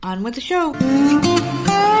On with the show.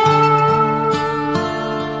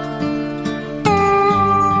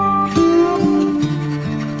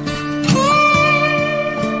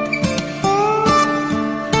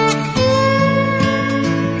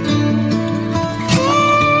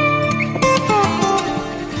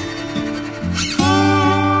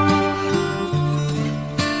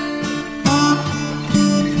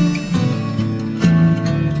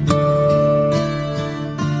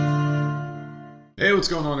 What's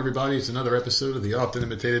going on, everybody? It's another episode of the often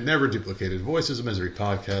imitated, never duplicated Voices of Misery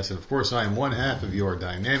podcast, and of course I am one half of your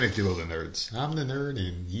dynamic duo, the nerds. I'm the nerd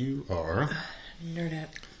and you are... Nerdette.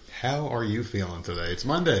 How are you feeling today? It's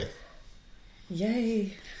Monday.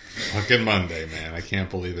 Yay. Fucking Monday, man. I can't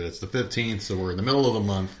believe it. It's the 15th, so we're in the middle of the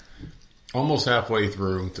month, almost halfway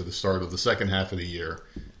through to the start of the second half of the year.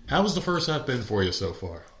 How has the first half been for you so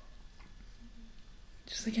far?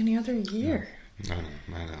 Just like any other year. I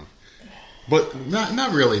know. But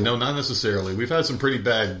not really. No, not necessarily. We've had some pretty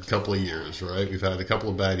bad couple of years, right? We've had a couple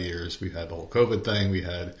of bad years. We've had the whole COVID thing. We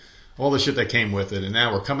had all the shit that came with it. And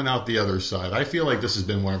now we're coming out the other side. I feel like this has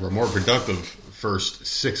been one of our more productive first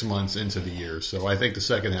 6 months into the year. So I think the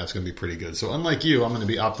second half's going to be pretty good. So unlike you, I'm going to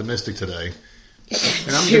be optimistic today.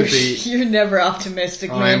 And I'm going to be... You're never optimistic,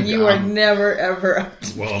 man. You are never, ever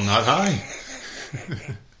optimistic. Well, I'm not high.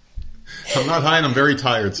 I'm not high and I'm very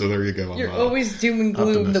tired, so there you go. You're always doom and gloom.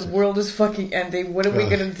 Optimistic. The world is fucking ending. What are we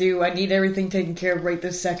going to do? I need everything taken care of right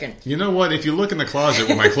this second. You know what? If you look in the closet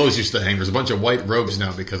where my clothes used to hang, there's a bunch of white robes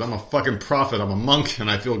now because I'm a fucking prophet. I'm a monk and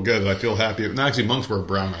I feel good. I feel happy. No, actually, monks wear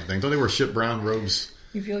brown, I think. Don't they wear shit brown robes?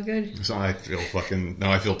 You feel good? So I feel fucking... No,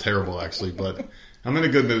 I feel terrible, actually, but... I'm in a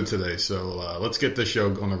good mood today, so let's get this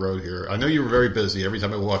show on the road here. I know you were very busy. Every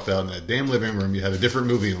time I walked out in that damn living room, you had a different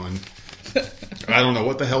movie on. I don't know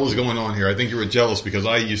what the hell is going on here. I think you were jealous because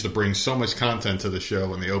I used to bring so much content to the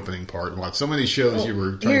show in the opening part and watch so many shows you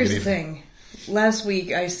were trying to get. Here's the thing. Last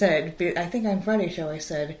week I said, I think on Friday's show I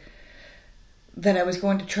said that I was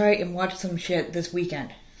going to try and watch some shit this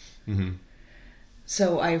weekend. Mm-hmm.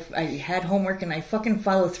 So I had homework and I fucking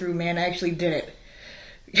followed through, man. I actually did it.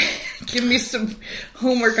 Give me some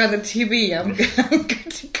homework on the TV. I'm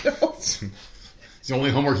good to go. It's the only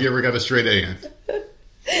homework you ever got a straight A in.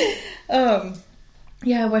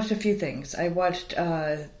 Yeah, I watched a few things. I watched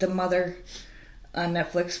The Mother on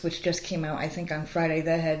Netflix, which just came out, I think, on Friday.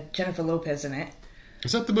 That had Jennifer Lopez in it.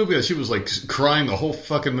 Is that the movie that she was, like, crying the whole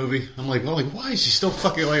fucking movie? I'm like, well, why is she still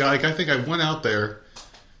fucking, like, I think I went out there.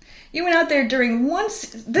 You went out there during once...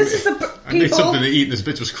 This is the people... I made something to eat and this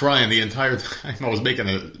bitch was crying the entire time. I was making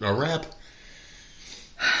a rap.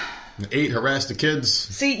 Ate, harassed the kids.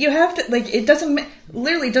 See, you have to... Like, it doesn't...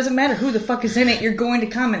 Literally, doesn't matter who the fuck is in it. You're going to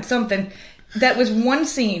comment something. That was one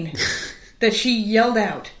scene that she yelled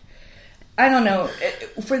out. I don't know.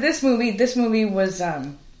 For this movie was...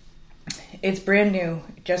 It's brand new.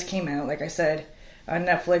 It just came out, like I said, on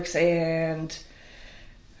Netflix. And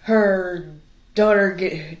her... daughter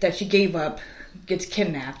that she gave up gets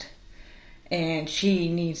kidnapped and she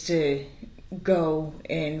needs to go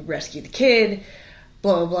and rescue the kid,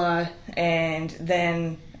 blah blah blah. And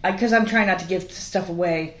then because I'm trying not to give stuff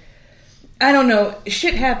away, I don't know,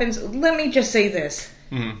 shit happens. Let me just say this.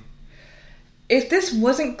 Mm-hmm. If this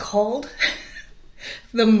wasn't called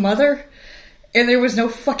The Mother and there was no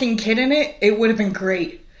fucking kid in it, it would have been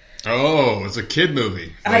great. Oh, it's a kid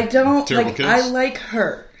movie. Like, I don't like kids? I like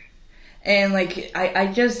her. And, like,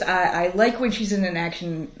 I like when she's in an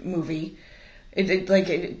action movie. She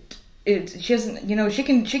doesn't, you know, she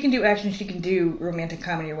can do action, she can do romantic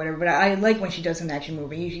comedy or whatever, but I like when she does an action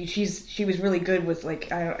movie. She was really good with,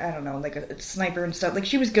 like, I don't know, like a sniper and stuff. Like,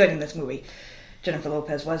 she was good in this movie. Jennifer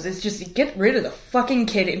Lopez was. It's just, get rid of the fucking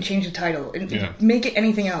kid and change the title and make it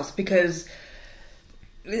anything else, because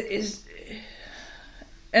it's,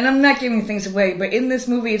 and I'm not giving things away, but in this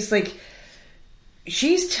movie, it's like,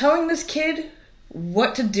 she's telling this kid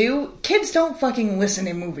what to do. Kids don't fucking listen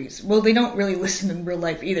in movies. Well, they don't really listen in real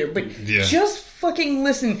life either, but just fucking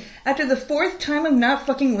listen. After the fourth time of not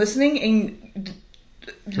fucking listening and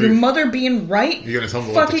your mother being right, you're gonna tell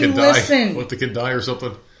them fucking let the kid listen. Die? Let the kid die or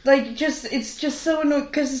something? Like, it's just so annoying,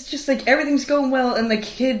 because it's just like everything's going well and the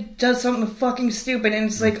kid does something fucking stupid and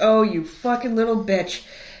it's like, oh, you fucking little bitch.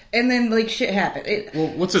 And then, like, shit happened. Well,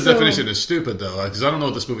 what's the definition of stupid, though? Because I don't know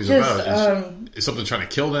what this movie's about. Is something trying to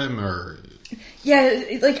kill them, or... Yeah,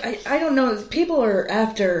 like, I don't know. People are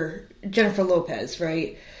after Jennifer Lopez,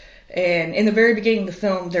 right? And in the very beginning of the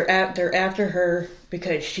film, they're after her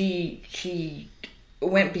because she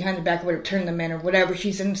went behind the back of her, turned them in, or whatever.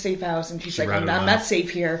 She's in a safe house, and she's like, I'm not safe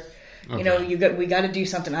here. Okay. You know, we got to do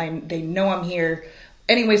something. They know I'm here.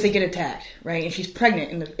 Anyways, they get attacked, right? And she's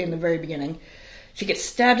pregnant in the very beginning. She gets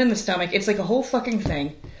stabbed in the stomach. It's like a whole fucking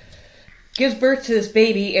thing. Gives birth to this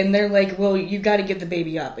baby, and they're like, well, you got to give the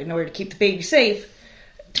baby up in order to keep the baby safe.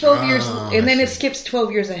 12 years, and then it skips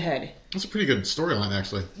 12 years ahead. That's a pretty good storyline,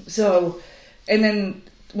 actually. So, and then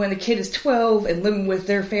when the kid is 12 and living with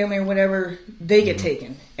their family or whatever, they get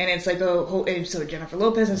taken. And it's like a whole... And so Jennifer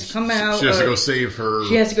Lopez has to come out. She has to go save her...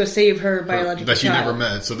 She has to go save her biological that she child. never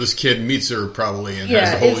met. So this kid meets her probably and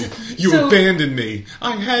has the whole... You abandoned me.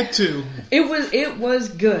 I had to. It was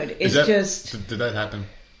good. It's just... Did that happen?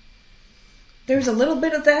 There's a little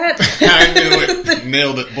bit of that. I knew it.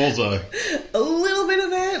 Nailed it. Bullseye. A little bit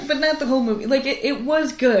of that, but not the whole movie. Like, it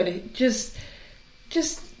was good. Just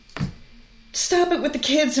stop it with the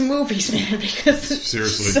kids and movies, man, because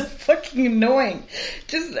seriously, it's so fucking annoying.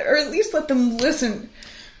 Or at least let them listen.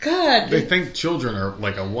 God. They think children are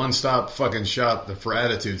like a one-stop fucking shop for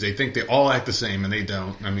attitudes. They think they all act the same, and they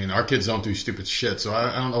don't. I mean, our kids don't do stupid shit, so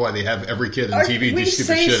I don't know why they have every kid on TV do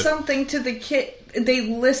stupid shit. We say something to the kid, they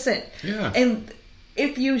listen. Yeah. And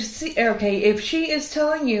if you see, if she is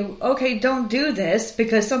telling you, okay, don't do this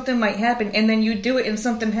because something might happen, and then you do it and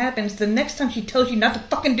something happens, the next time she tells you not to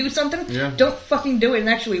fucking do something, don't fucking do it and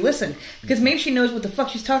actually listen. Because maybe she knows what the fuck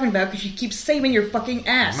she's talking about because she keeps saving your fucking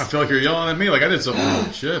ass. I feel like you're yelling at me like I did something. Oh,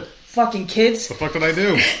 shit. Fucking kids. The fuck did I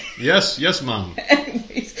do? Yes, Mom.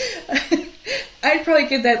 Anyways, I'd probably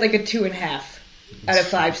give that like a 2.5 out of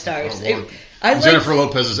 5 stars. Jennifer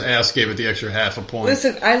Lopez's ass gave it the extra half a point.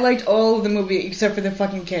 Listen, I liked all of the movie except for the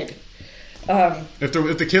fucking kid. If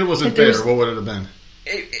the kid wasn't there, what would it have been?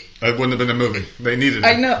 It wouldn't have been a movie. They needed it.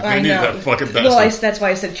 I know. They needed that fucking bastard. Well, that's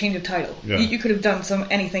why I said change of title. Yeah. You could have done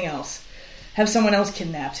anything else. Have someone else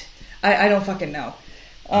kidnapped. I don't fucking know.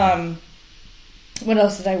 What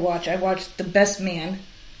else did I watch? I watched The Best Man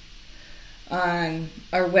on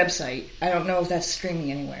our website. I don't know if that's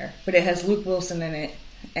streaming anywhere, but it has Luke Wilson in it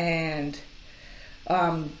and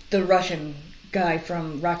the Russian guy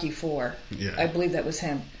from Rocky IV. Yeah. I believe that was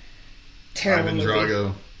him. Terrible Ivan movie.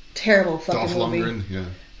 Drago. Terrible fucking Dolph movie. Lundgren,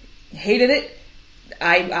 yeah. Hated it.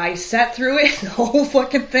 I sat through it, the whole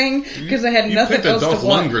fucking thing, because I had nothing else to watch. You picked a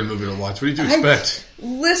Dolph Lundgren movie to watch. What did you expect?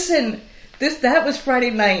 Listen, that was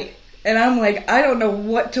Friday night, and I'm like, I don't know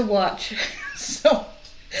what to watch. So,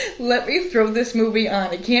 let me throw this movie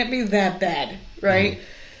on. It can't be that bad, right?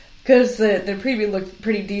 Because the preview looked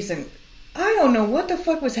pretty decent. I don't know what the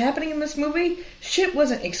fuck was happening in this movie. Shit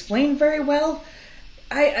wasn't explained very well.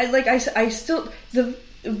 I still... The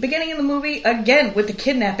beginning of the movie, again, with the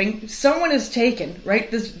kidnapping, someone is taken, right?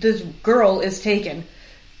 This girl is taken,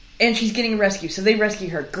 and she's getting rescued. So they rescue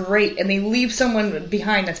her. Great. And they leave someone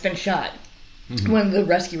behind that's been shot. Mm-hmm. One of the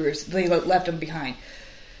rescuers, they left him behind.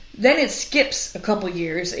 Then it skips a couple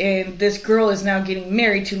years, and this girl is now getting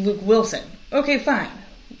married to Luke Wilson. Okay, fine.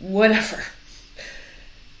 Whatever.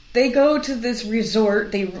 They go to this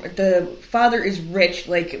resort. The father is rich,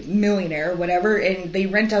 like millionaire or whatever, and they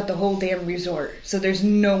rent out the whole damn resort. So there's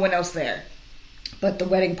no one else there but the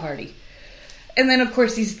wedding party. And then, of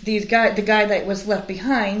course, the guy that was left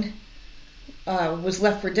behind, was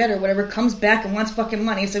left for dead or whatever, comes back and wants fucking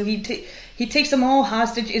money. So he takes them all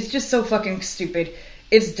hostage. It's just so fucking stupid.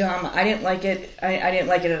 It's dumb. I didn't like it. I didn't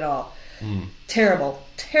like it at all. Terrible.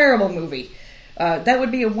 Terrible movie. That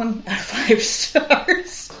would be a 1 out of 5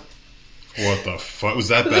 stars. What the fuck? Was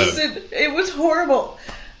that bad? Listen, it was horrible.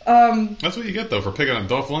 That's what you get, though, for picking a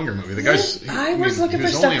Dolph Lundgren movie. The guy's... I was looking for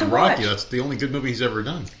stuff to watch. He was only in Rocky. That's the only good movie he's ever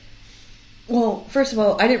done. Well, first of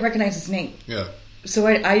all, I didn't recognize his name. Yeah. So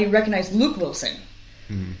I recognized Luke Wilson.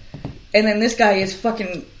 Mm-hmm. And then this guy is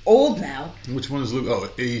fucking old now. Which one is Luke? Oh,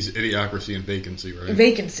 he's Idiocracy and Vacancy, right?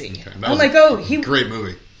 Vacancy. Okay. I'm like, great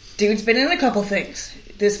movie. Dude's been in a couple things.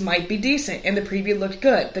 This might be decent. And the preview looked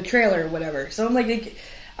good. The trailer or whatever. So I'm like...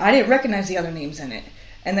 I didn't recognize the other names in it.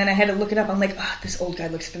 And then I had to look it up. I'm like, this old guy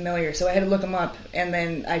looks familiar. So I had to look him up. And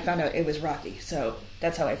then I found out it was Rocky. So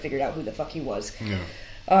that's how I figured out who the fuck he was.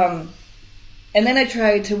 Yeah. And then I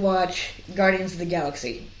tried to watch Guardians of the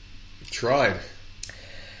Galaxy. Tried.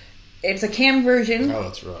 It's a cam version. Oh,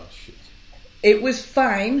 that's right. Shit. It was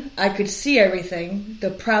fine. I could see everything. The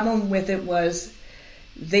problem with it was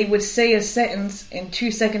they would say a sentence and 2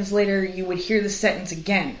 seconds later you would hear the sentence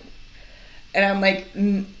again. And I'm like,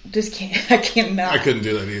 I cannot. I couldn't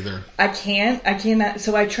do that either. I cannot.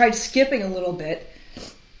 So I tried skipping a little bit,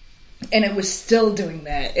 and it was still doing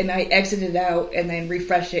that. And I exited out and then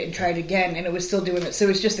refreshed it and tried again, and it was still doing it. So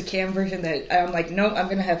it's just a cam version that I'm like, nope,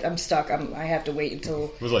 I'm stuck. I have to wait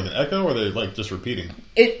until. Was it like an echo, or are they like just repeating?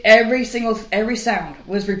 Every sound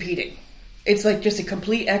was repeating. It's like just a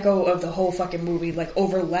complete echo of the whole fucking movie, like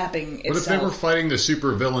overlapping itself. What if they were fighting the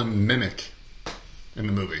super villain Mimic? in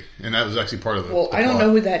the movie, and that was actually part of the. Well, I don't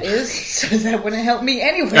know who that is, so that wouldn't help me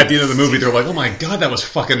anyway. At the end of the movie, they're like, "Oh my god, that was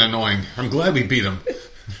fucking annoying. I'm glad we beat him."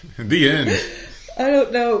 At the end. I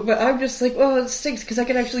don't know, but I'm just like, well, it stinks because I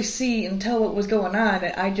could actually see and tell what was going on.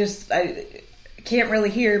 I can't really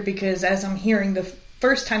hear because as I'm hearing the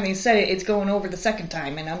first time they said it, it's going over the second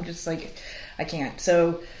time, and I'm just like, I can't.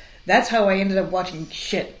 So that's how I ended up watching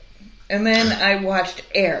shit. And then I watched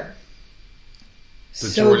Air.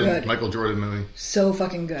 Good. Michael Jordan movie. So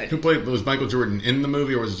fucking good. Was Michael Jordan in the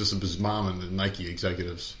movie, or was it just his mom and the Nike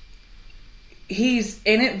executives? He's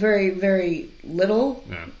in it very, very little,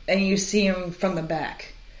 yeah. And you see him from the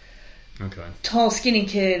back. Okay. Tall, skinny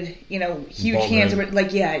kid, huge bald hands. head.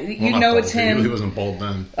 Like, yeah, well, it's him. He wasn't bald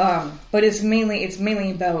then. But it's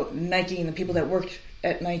mainly about Nike and the people that worked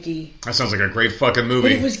at Nike. That sounds like a great fucking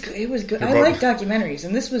movie. But it was good. I like documentaries,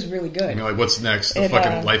 and this was really good. Like, what's next? The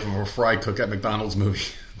fucking Life of a Fry Cook at McDonald's movie.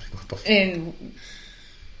 Like, what the fuck? And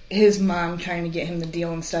his mom trying to get him the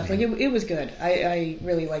deal and stuff. Like, it was good. I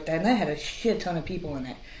really liked that. And that had a shit ton of people in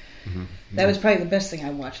it. Mm-hmm. That was probably the best thing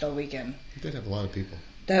I watched all weekend. It did have a lot of people.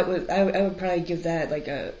 I would probably give that like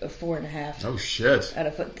a 4.5. Oh shit!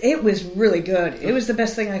 It was really good. It was the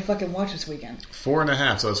best thing I fucking watched this weekend.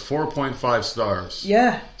 4.5, so that's 4.5 stars.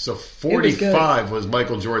 Yeah. So 45 was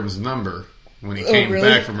Michael Jordan's number when he came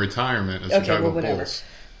back from retirement as Chicago Bulls.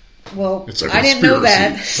 Well, I didn't know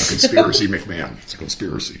that. It's a conspiracy, McMahon. It's a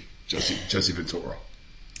conspiracy. Jesse Ventura.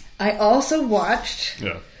 I also watched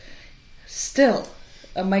still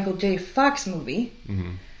a Michael J. Fox movie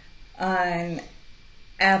on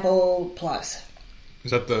Apple Plus.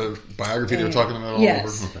 Is that the biography they were talking about all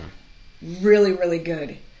yes. over? Okay. Really, really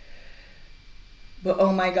good. But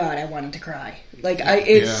oh my god, I wanted to cry. Like,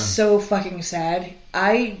 it's so fucking sad.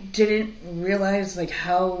 I didn't realize like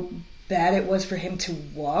how bad it was for him to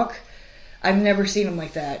walk. I've never seen him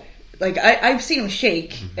like that. Like, I've seen him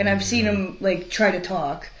shake, and I've seen him like try to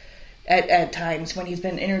talk at times when he's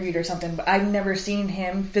been interviewed or something, but I've never seen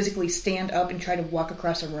him physically stand up and try to walk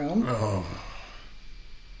across a room. Oh.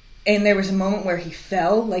 And there was a moment where he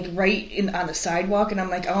fell, like right on the sidewalk, and I'm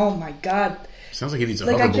like, oh my god. Sounds like he needs a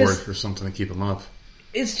hoverboard or something to keep him up.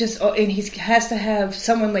 It's just, and he has to have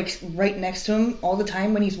someone like right next to him all the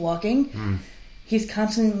time when he's walking. He's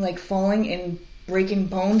constantly like falling and breaking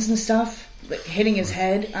bones and stuff, like hitting his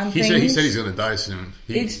head on things. He said he's going to die soon.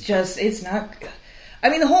 It's not. I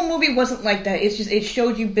mean, the whole movie wasn't like that. It's just, it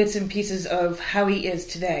showed you bits and pieces of how he is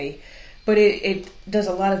today. But it does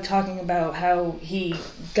a lot of talking about how he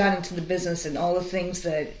got into the business and all the things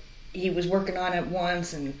that he was working on at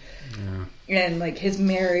once, and like his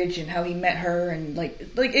marriage and how he met her, and like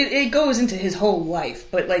it goes into his whole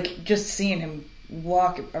life. But like just seeing him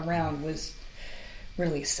walk around was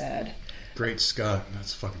really sad. Great Scott,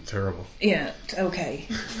 that's fucking terrible. Yeah, okay,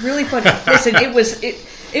 really funny. Listen, that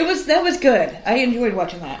was good. I enjoyed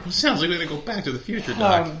watching that. It sounds like we're gonna go Back to the Future,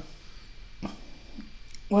 Doc.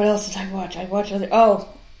 What else did I watch? I watched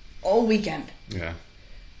all weekend. Yeah.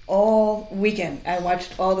 All weekend. I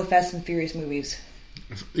watched all the Fast and Furious movies.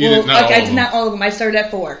 I did not all of them. I started at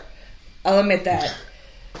 4. I'll admit that.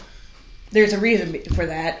 There's a reason for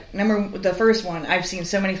that. Remember, the first one, I've seen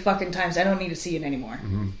so many fucking times, I don't need to see it anymore.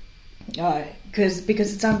 Because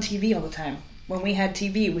it's on TV all the time. When we had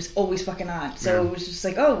TV, it was always fucking on. So it was just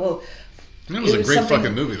like, oh, well. That was a great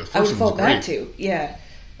fucking movie. The first one was great. I would fall back to. Yeah.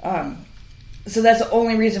 So that's the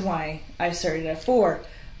only reason why I started at 4.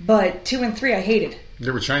 But 2 and 3 I hated.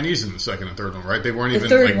 There were Chinese in the second and third one, right? They weren't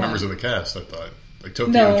even like members of the cast, I thought. Like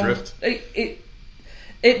Tokyo Drift.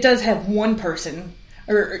 It does have one person.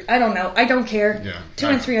 Or I don't know. I don't care. Yeah. 2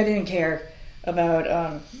 and 3 I didn't care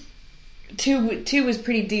about. 2 was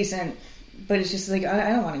pretty decent. But it's just like, I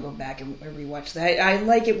don't want to go back and rewatch that. I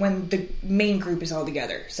like it when the main group is all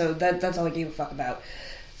together. So that's all I gave a fuck about.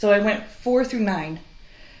 So I went 4 through 9.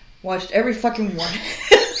 Watched every fucking one.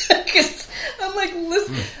 Because I'm like,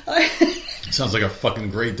 listen. Sounds like a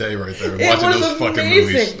fucking great day right there. Watching those fucking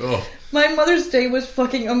movies. Oh. My Mother's Day was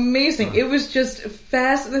fucking amazing. It was just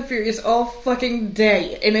Fast and the Furious all fucking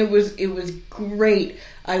day. And it was great.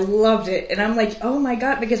 I loved it. And I'm like, oh my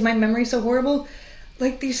god, because my memory's so horrible.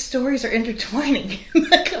 Like, these stories are intertwining.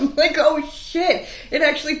 I'm like, oh shit. It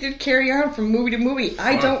actually did carry on from movie to movie.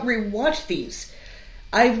 I don't rewatch these.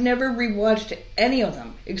 I've never rewatched any of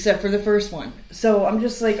them except for the first one. So I'm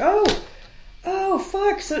just like, oh,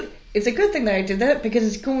 fuck. So it's a good thing that I did that because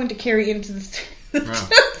it's going to carry into the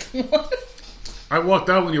 10th one. I walked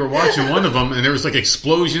out when you were watching one of them and there was like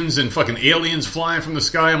explosions and fucking aliens flying from the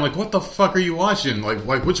sky. I'm like, what the fuck are you watching?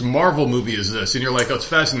 Like which Marvel movie is this? And you're like, oh, it's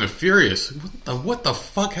Fast and the Furious. What the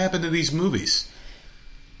fuck happened to these movies?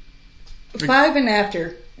 5 and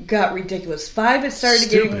after got ridiculous. 5, it started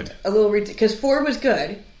getting a little ridiculous. Because 4 was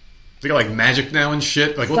good. They got like magic now and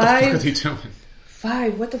shit. Like, what the fuck are they doing?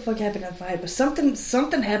 5, what the fuck happened in 5? But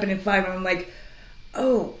something happened in 5, and I'm like,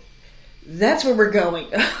 oh, that's where we're going.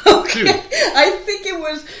 Okay, dude. I think it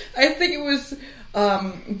was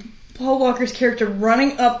Paul Walker's character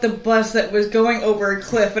running up the bus that was going over a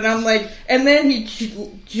cliff, and I'm like, and then he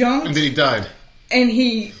jumped, and then he died, and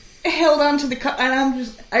he held onto the car, and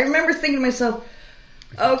I remember thinking to myself,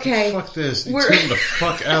 okay, fuck this, tune the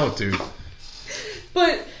fuck out, dude.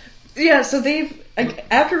 But yeah, so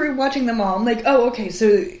after rewatching them all, I'm like, oh, okay,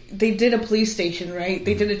 so they did a police station, right?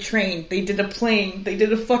 They did a train, they did a plane, they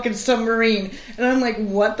did a fucking submarine, and I'm like,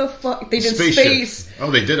 what the fuck? They did space.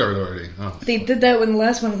 Oh, they did it already. Oh, they did that in the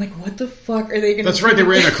last one. I'm like, what the fuck are they going to do? That's right, they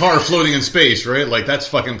were in a car floating in space, right? Like, that's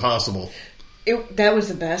fucking possible. That was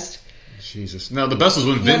the best. Jesus. No, the best was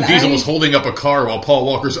when Vin Diesel was holding up a car while Paul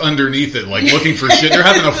Walker's underneath it, like, looking for shit. They're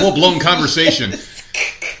having a full-blown conversation.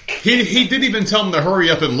 He didn't even tell him to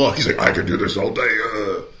hurry up and look. He's like, I could do this all day.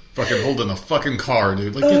 Fucking holding a fucking car,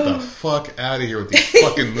 dude. Like, get the fuck out of here with these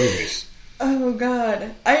fucking movies. Oh,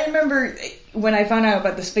 God. I remember when I found out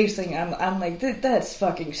about the space thing, I'm like, that's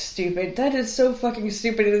fucking stupid. That is so fucking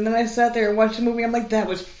stupid. And then I sat there and watched the movie. I'm like, that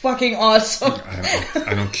was fucking awesome.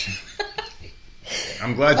 I don't care.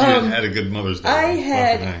 I'm glad you had a good Mother's Day.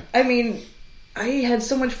 I had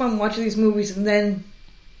so much fun watching these movies, and then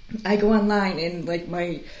I go online and like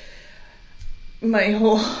my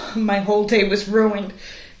whole day was ruined.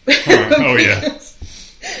 Oh yeah.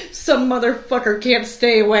 Some motherfucker can't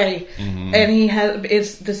stay away, and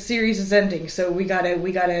the series is ending, so we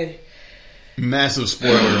gotta. Massive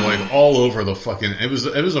spoiler, like all over the fucking. It was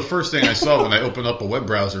the first thing I saw when I opened up a web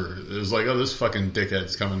browser. It was like, oh, this fucking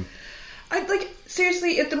dickhead's coming.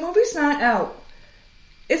 Seriously, if the movie's not out,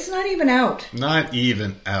 it's not even out. Not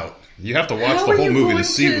even out. You have to watch the whole movie to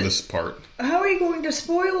see this part. How are you going to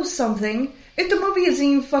spoil something if the movie isn't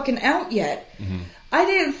even fucking out yet? Mm-hmm. I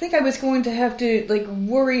didn't think I was going to have to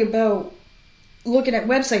worry about looking at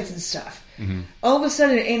websites and stuff. Mm-hmm. All of a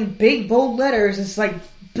sudden, in big bold letters, it's like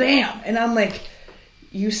bam, and I'm like,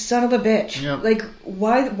 you son of a bitch! Yep. Like,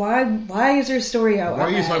 why is there a story out? Why are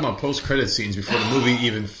you talking about post-credit scenes before the movie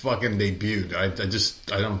even fucking debuted? I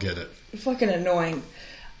don't get it. Fucking annoying.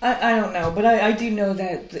 I don't know, but I do know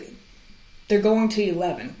that they're going to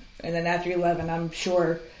 11, and then after 11, I'm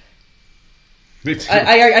sure.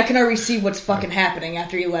 I can already see what's fucking happening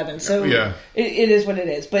after 11, so yeah. It is what it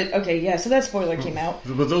is. But okay, yeah, so that spoiler came out.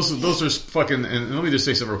 But those are fucking. And let me just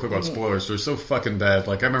say something real quick about spoilers. They're so fucking bad.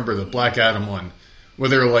 Like I remember the Black Adam one, where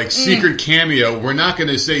they're like secret cameo. We're not going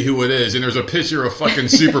to say who it is, and there's a picture of fucking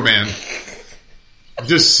Superman.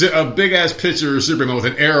 Just a big ass picture of Superman with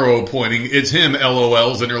an arrow pointing. It's him,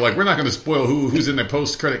 LOLs, and they're like, we're not going to spoil who's in the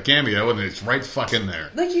post credit cameo, and it's right fucking there.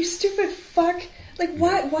 Like, you stupid fuck. Like,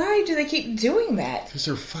 why do they keep doing that? Because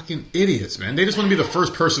they're fucking idiots, man. They just want to be the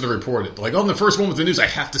first person to report it. Like, I'm the first one with the news. I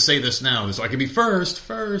have to say this now, so I can be first.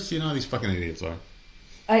 You know how these fucking idiots are.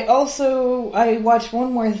 I watched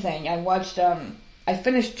one more thing. I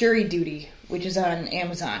finished Jury Duty, which is on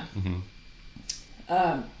Amazon.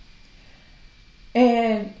 Mm-hmm.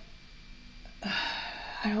 And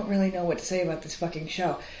I don't really know what to say about this fucking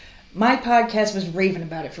show. My podcast was raving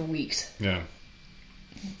about it for weeks. Yeah.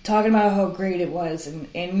 Talking about how great it was.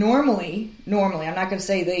 And normally, I'm not going to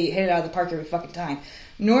say they hit it out of the park every fucking time.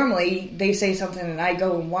 Normally, they say something and I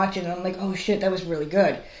go and watch it and I'm like, oh shit, that was really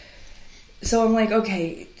good. So I'm like,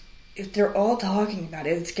 okay, if they're all talking about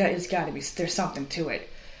it, it's got to be, there's something to it.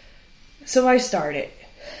 So I start it.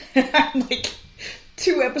 And I'm like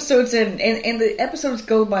 2 episodes in, and the episodes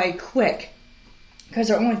go by quick because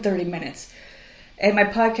they're only 30 minutes. And my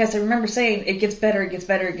podcast, I remember saying, it gets better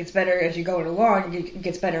as you go along. It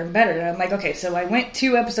gets better and better. And I'm like, okay, so I went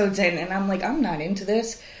 2 episodes in, and I'm like, I'm not into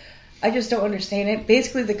this. I just don't understand it.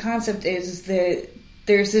 Basically, the concept is that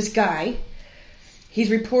there's this guy. He's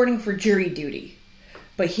reporting for jury duty.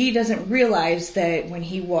 But he doesn't realize that when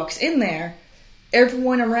he walks in there,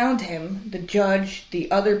 everyone around him, the judge,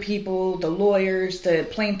 the other people, the lawyers, the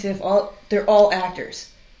plaintiff, they're all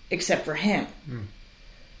actors, except for him. Mm.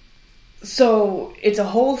 So it's a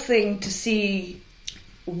whole thing to see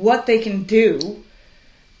what they can do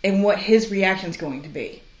and what his reaction's going to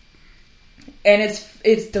be. And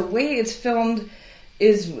it's the way it's filmed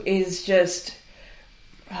is just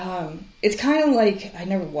it's kind of like, I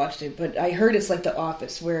never watched it, but I heard it's like The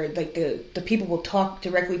Office, where like the people will talk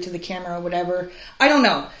directly to the camera or whatever. I don't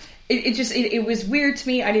know. It was weird to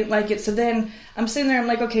me. I didn't like it. So then I'm sitting there, I'm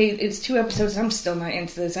like, okay, it's 2 episodes. I'm still not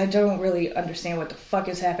into this. I don't really understand what the fuck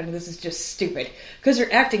is happening. This is just stupid. Because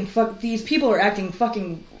these people are acting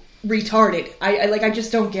fucking retarded. I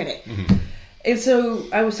just don't get it. Mm-hmm. And so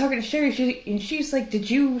I was talking to Sherry, and she's like, "Did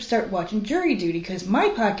you start watching Jury Duty? Because my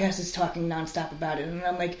podcast is talking nonstop about it." And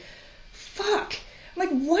I'm like, "Fuck!" I'm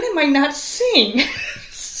like, "What am I not seeing?"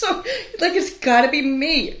 So it's got to be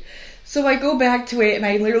me. So I go back to it, and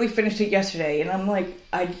I literally finished it yesterday, and I'm like,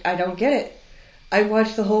 I don't get it. I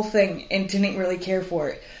watched the whole thing and didn't really care for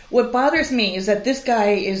it. What bothers me is that this guy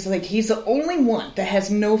is he's the only one that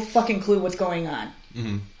has no fucking clue what's going on.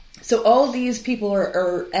 Mm-hmm. So all these people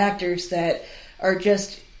are actors that are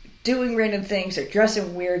just doing random things. They're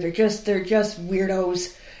dressing weird. They're just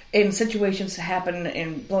weirdos, and situations happen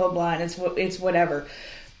and blah blah blah. And it's whatever.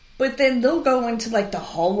 But then they'll go into the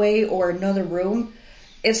hallway or another room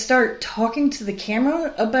and start talking to the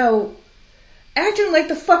camera about acting like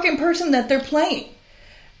the fucking person that they're playing.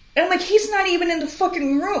 And I'm like, he's not even in the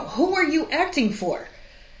fucking room. Who are you acting for?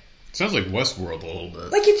 Sounds like Westworld a little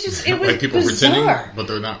bit. It was people bizarre. Pretending, but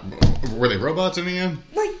they're not. Were they robots in the end?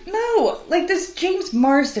 No. This James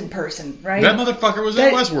Marsden person, right? That motherfucker was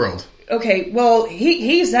in Westworld. Okay, well,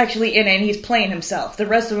 he's actually in it and he's playing himself. The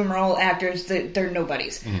rest of them are all actors. They're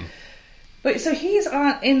nobodies. Mm. But so he's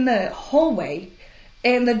in the hallway,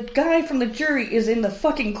 and the guy from the jury is in the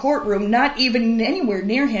fucking courtroom, not even anywhere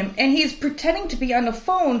near him, and he's pretending to be on the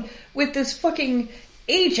phone with this fucking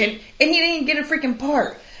agent, and he didn't get a freaking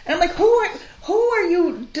part. And I'm like, who are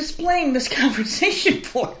you displaying this conversation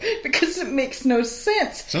for? Because it makes no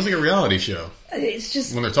sense. Sounds like a reality show. It's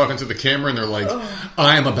just... When they're talking to the camera and they're like,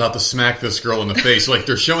 I am about to smack this girl in the face.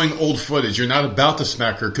 They're showing old footage. You're not about to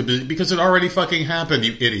smack her because it already fucking happened,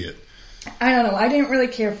 you idiot. I don't know. I didn't really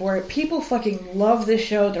care for it. People fucking love this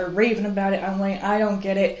show. They're raving about it. I'm like, I don't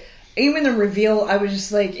get it. Even the reveal, I was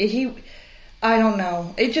just like, I don't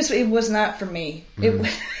know. It was not for me. Mm-hmm.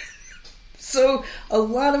 So, a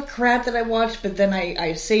lot of crap that I watched, but then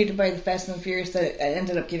I saved it by the Fast and the Furious that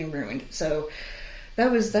ended up getting ruined. So,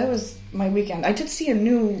 that was my weekend. I did see a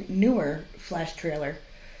newer Flash trailer.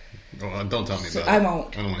 Oh, don't tell me about it. I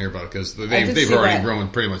won't. I don't want to hear about it, because they've already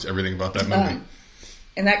ruined pretty much everything about that movie.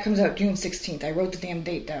 And that comes out June 16th. I wrote the damn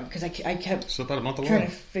date down, because I kept about a month away. Trying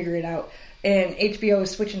to figure it out. And HBO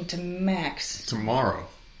is switching to Max. Tomorrow.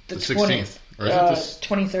 The 16th. Or is it this?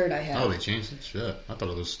 23rd I have. Oh, they changed it? Shit. I thought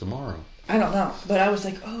it was tomorrow. I don't know, but I was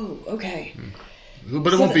like, oh, okay.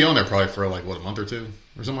 But it won't be on there probably for a month or two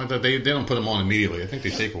or something like that. They don't put them on immediately. I think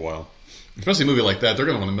they take a while. Especially a movie like that, they're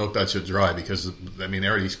going to want to milk that shit dry because, they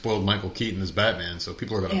already spoiled Michael Keaton as Batman, so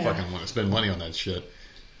people are going to fucking want to spend money on that shit.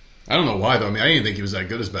 I don't know why, though. I didn't think he was that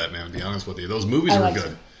good as Batman, to be honest with you. Those movies were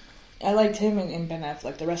good. I liked him and Ben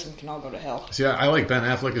Affleck. The rest of them can all go to hell. See, I like Ben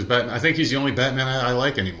Affleck as Batman. I think he's the only Batman I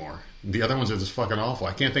like anymore. The other ones are just fucking awful.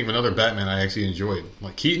 I can't think of another Batman I actually enjoyed.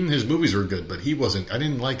 Keaton, his movies were good, but he wasn't. I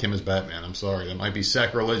didn't like him as Batman. I'm sorry. That might be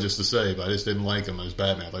sacrilegious to say, but I just didn't like him as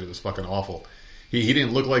Batman. I thought he was fucking awful. He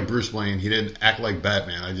didn't look like Bruce Wayne. He didn't act like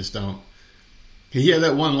Batman. I just don't. He had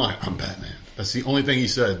that one line, "I'm Batman." That's the only thing he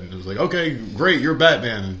said. And it was like, okay, great, you're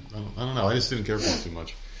Batman. And I don't know. I just didn't care for it too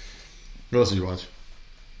much. What else did you watch?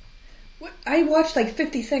 I watched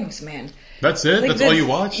 50 things, man. That's it? That's all you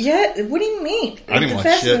watched? Yeah. What do you mean? I didn't watch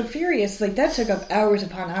Fast shit. and the Furious, that took up hours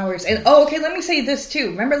upon hours. And okay, let me say this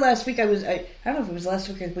too. Remember last week I don't know if it was last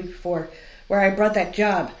week or the week before, where I brought that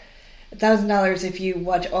job. $1,000 if you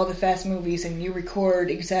watch all the Fast movies and you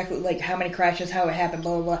record exactly how many crashes, how it happened,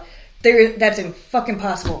 blah blah blah. That's fucking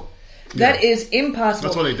impossible. Yeah. That is impossible.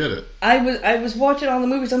 That's why they did it. I was watching all the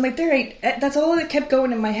movies. I'm like, that's all that kept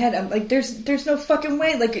going in my head. I'm like, there's no fucking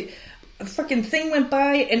way. A fucking thing went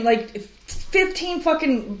by and 15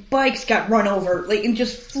 fucking bikes got run over and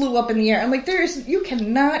just flew up in the air. I'm like, you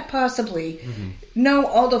cannot possibly know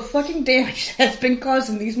all the fucking damage that's been caused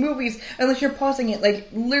in these movies unless you're pausing it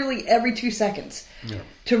literally every 2 seconds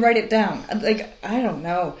to write it down. I don't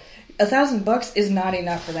know. $1,000 is not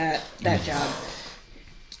enough for that job.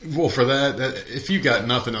 Well, for that, if you got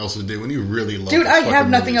nothing else to do and you really love I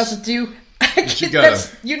have nothing else to do.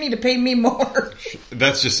 You need to pay me more. It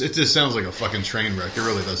just sounds like a fucking train wreck. It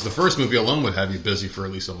really does. The first movie alone would have you busy for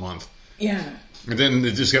at least a month. Yeah. And then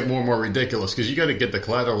it just got more and more ridiculous because you got to get the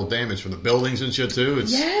collateral damage from the buildings and shit too.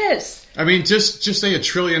 Yes. Just say $1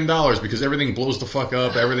 trillion because everything blows the fuck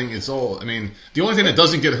up. Everything, it's all. The only thing that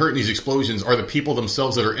doesn't get hurt in these explosions are the people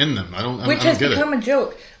themselves that are in them. Which has become a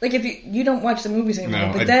joke. If you don't watch the movies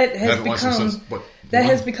anymore, but that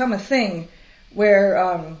has become a thing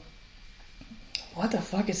where. What the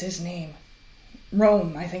fuck is his name?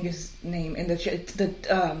 Rome, I think is his name. And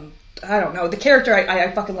I don't know. The character,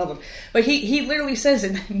 I fucking love him. But he literally says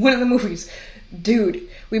in one of the movies, dude,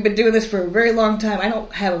 we've been doing this for a very long time. I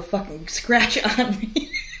don't have a fucking scratch on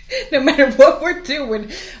me. No matter what we're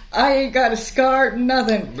doing, I ain't got a scar,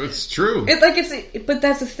 nothing. It's true. But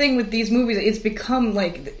that's the thing with these movies. It's become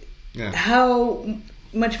like, how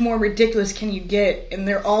much more ridiculous can you get? And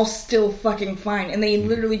they're all still fucking fine. And they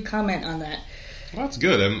literally comment on that. Well, that's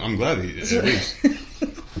good. I'm glad at least.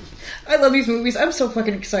 I love these movies. I'm so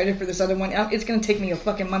fucking excited for this other one. It's going to take me a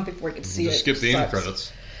fucking month before I can see it. Just skip the end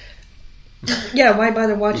credits. Yeah, why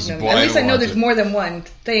bother watching them? At least I know there's more than one.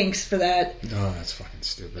 Thanks for that. Oh, that's fucking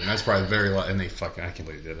stupid. And that's probably very... And they fucking... I can't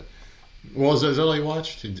believe they did it. Well, is that all you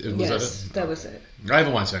watched? That was it. I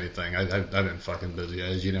haven't watched anything. I've been fucking busy.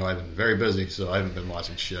 As you know, I've been very busy, so I haven't been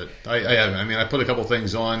watching shit. I haven't. I mean, I put a couple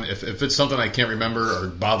things on. If it's something I can't remember or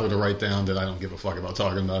bother to write down, then I don't give a fuck about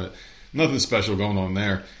talking about it. Nothing special going on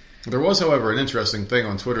there. There was, however, an interesting thing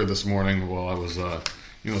on Twitter this morning while I was,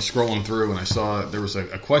 scrolling through, and I saw there was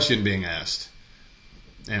a question being asked.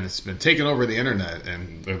 And it's been taken over the internet.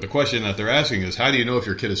 And the question that they're asking is, how do you know if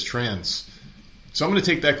your kid is trans? So I'm going to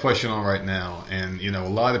take that question on right now. And, a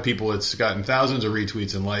lot of people, it's gotten thousands of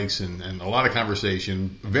retweets and likes and a lot of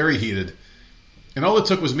conversation, very heated. And all it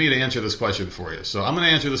took was me to answer this question for you. So I'm going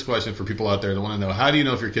to answer this question for people out there that want to know, how do you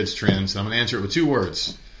know if your kid's trans? And I'm going to answer it with 2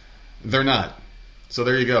 words. They're not. So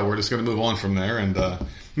there you go. We're just going to move on from there. And,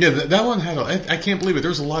 that one had I can't believe it. There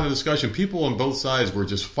was a lot of discussion. People on both sides were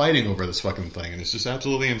just fighting over this fucking thing. And it's just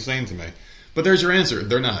absolutely insane to me. But there's your answer.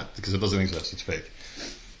 They're not, because it doesn't exist. It's fake.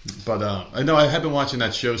 But I know I have been watching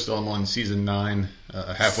that show still. I'm on season 9,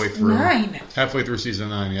 halfway through. 9? Halfway through season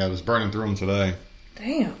 9, yeah. I was burning through them today.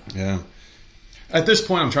 Damn. Yeah. At this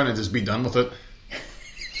point, I'm trying to just be done with it.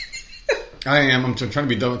 I am. I'm trying to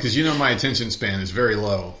be done because my attention span is very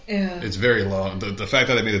low. Yeah. It's very low. The fact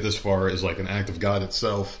that I made it this far is like an act of God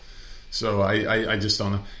itself. So I just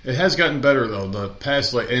don't know. It has gotten better though. The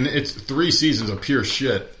past and it's 3 seasons of pure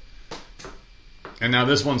shit. And now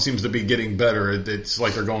this one seems to be getting better. It's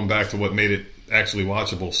like they're going back to what made it actually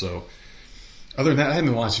watchable. So other than that, I haven't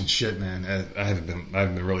been watching shit, man. I haven't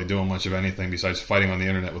been really doing much of anything besides fighting on the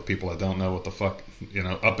internet with people that don't know what the fuck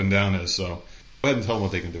up and down is. So go ahead and tell them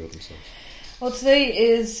what they can do with themselves. Well, today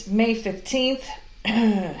is May 15th.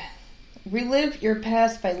 Relive your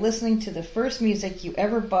past by listening to the first music you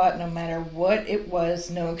ever bought, no matter what it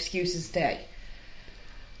was. No Excuses Day.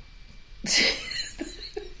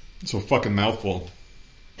 It's a fucking mouthful.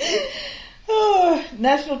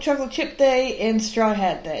 National Chocolate Chip Day and Straw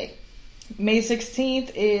Hat Day. May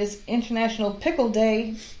 16th is International Pickle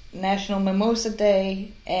Day, National Mimosa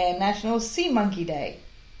Day, and National Sea Monkey Day.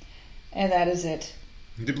 And that is it.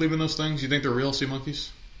 Do you believe in those things? You think they're real sea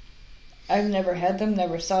monkeys? I've never had them,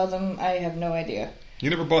 never saw them. I have no idea. You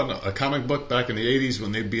never bought a comic book back in the 80s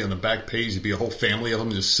when they'd be on the back page, there'd be a whole family of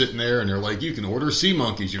them just sitting there, and they're like, you can order sea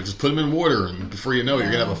monkeys. You just put them in water, and before you know it,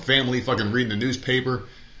 you're going to have a family fucking reading the newspaper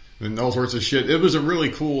and all sorts of shit. It was a really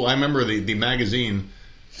cool... I remember the magazine,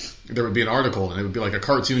 there would be an article, and it would be like a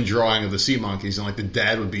cartoon drawing of the sea monkeys, and like the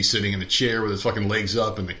dad would be sitting in a chair with his fucking legs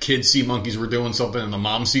up, and the kid sea monkeys were doing something, and the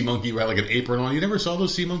mom sea monkey had like an apron on. You never saw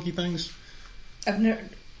those sea monkey things? I've never...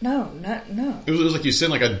 No. It was like you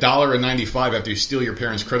send like $1.95 after you steal your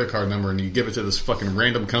parents' credit card number, and you give it to this fucking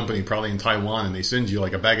random company, probably in Taiwan, and they send you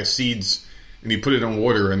like a bag of seeds, and you put it in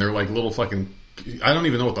water, and they're like little fucking... I don't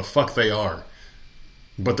even know what the fuck they are.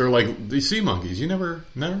 But they're like these sea monkeys. You never?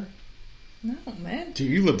 No, man. Dude,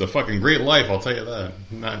 you lived a fucking great life, I'll tell you that.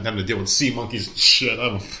 Not having to deal with sea monkeys and shit.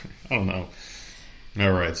 I don't know.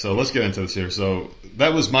 All right, so let's get into this here. So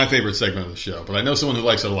that was my favorite segment of the show, but I know someone who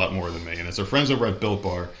likes it a lot more than me, and it's our friends over at Built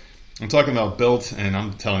Bar. I'm talking about Built, and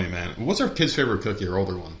I'm telling you, man, what's our kid's favorite cookie, our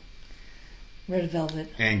older one? Red Velvet.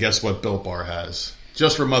 And guess what Built Bar has?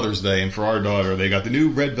 Just for Mother's Day and for our daughter, they got the new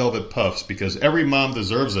Red Velvet Puffs because every mom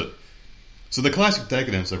deserves it. So the classic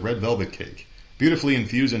decadence of Red Velvet cake, beautifully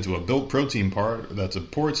infused into a Built protein bar that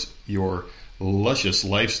supports your luscious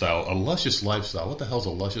lifestyle. A luscious lifestyle? What the hell's a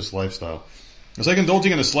luscious lifestyle? It's like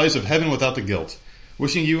indulging in a slice of heaven without the guilt.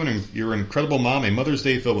 Wishing you and your incredible mom a Mother's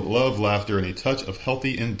Day filled with love, laughter, and a touch of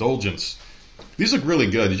healthy indulgence. These look really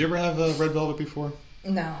good. Did you ever have Red Velvet before?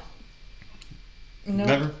 No.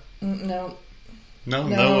 Never? No.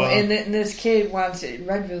 No. And this kid wants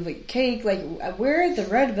red velvet cake. Like, where the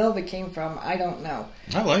red velvet came from, I don't know.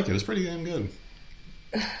 I like it. It's pretty damn good.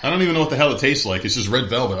 I don't even know what the hell it tastes like. It's just red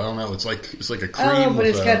velvet. I don't know. It's like a cream. Oh, but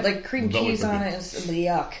it's got like cream cheese on it. It's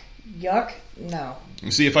yuck. Yuck? No.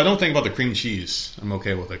 See, if I don't think about the cream cheese, I'm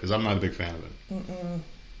okay with it because I'm not a big fan of it. Mm-mm.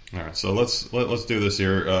 All right, so let's do this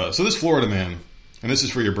here. So this Florida man, and this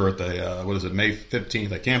is for your birthday. What is it? May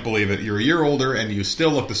 15th. I can't believe it. You're a year older and you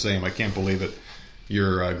still look the same. I can't believe it.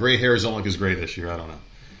 Your gray hairs don't look as gray this year. I don't know.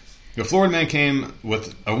 The Florida man came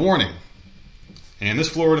with a warning. And this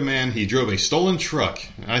Florida man, he drove a stolen truck,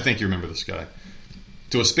 I think you remember this guy,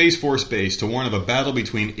 to a Space Force base to warn of a battle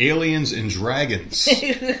between aliens and dragons.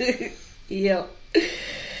 Yep.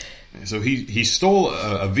 So he stole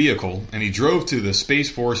a vehicle, and he drove to the Space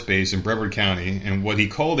Force base in Brevard County, and what he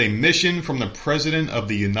called a mission from the President of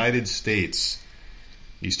the United States.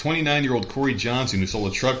 He's 29-year-old Corey Johnson, who stole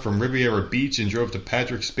a truck from Riviera Beach and drove to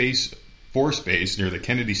Patrick Space Force Base near the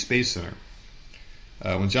Kennedy Space Center.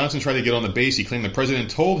 When Johnson tried to get on the base, he claimed the president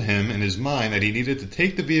told him in his mind that he needed to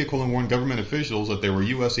take the vehicle and warn government officials that there were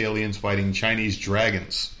U.S. aliens fighting Chinese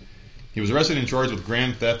dragons. He was arrested and charged with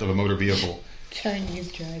grand theft of a motor vehicle.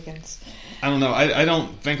 Chinese dragons. I don't know. I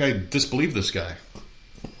don't think I disbelieve this guy.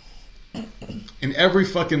 In every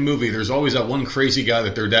fucking movie, there's always that one crazy guy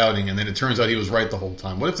that they're doubting, and then it turns out he was right the whole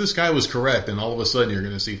time. What if this guy was correct, and all of a sudden you're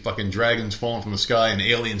going to see fucking dragons falling from the sky and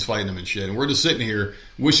aliens fighting them and shit, and we're just sitting here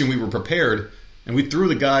wishing we were prepared, and we threw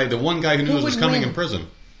the one guy who knew this was coming in prison.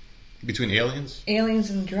 Between aliens? Aliens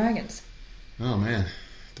and dragons. Oh, man.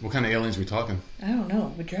 What kind of aliens are we talking? I don't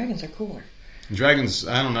know, but dragons are cooler. Dragons,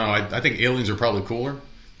 I don't know. I think aliens are probably cooler.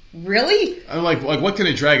 Really? Like what can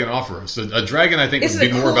a dragon offer us? A dragon, I think, would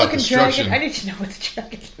be more about destruction. Dragon? I didn't know what the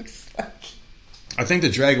dragon looks like. I think the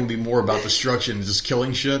dragon would be more about destruction and just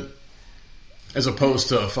killing shit, as opposed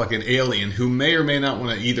to a fucking alien who may or may not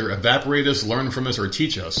want to either evaporate us, learn from us, or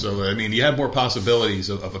teach us. So, I mean, you have more possibilities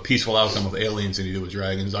of a peaceful outcome with aliens than you do with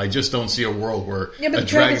dragons. I just don't see a world where a dragon comes here.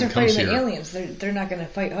 Dragons are fighting the aliens. They're not going to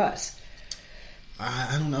fight us.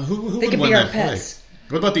 I don't know. Who they would could win be our that pets.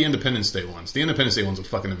 fight? What about the Independence Day ones? The Independence Day ones will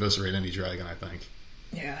fucking eviscerate any dragon, I think.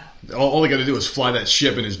 Yeah. All they got to do is fly that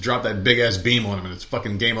ship and just drop that big-ass beam on them, and it's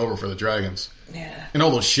fucking game over for the dragons. Yeah. And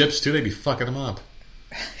all those ships, too, they'd be fucking them up.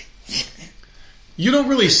 You don't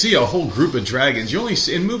really see a whole group of dragons.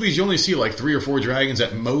 In movies, you only see like 3 or 4 dragons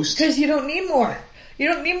at most. Because you don't need more. You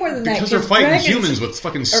don't need more than that. Because they're fighting humans with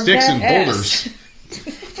fucking sticks and boulders.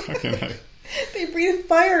 Fucking They breathe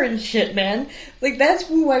fire and shit, man. Like, that's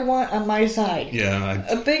who I want on my side. Yeah.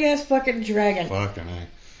 A big-ass fucking dragon. Fucking A.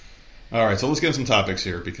 All right, so let's get some topics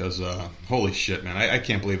here because, holy shit, man. I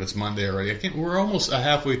can't believe it's Monday already. We're almost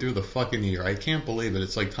halfway through the fucking year. I can't believe it.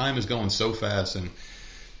 It's like time is going so fast and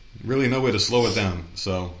really no way to slow it down.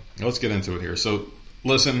 So let's get into it here. So,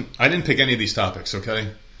 listen, I didn't pick any of these topics,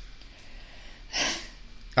 okay?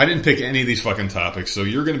 I didn't pick any of these fucking topics, so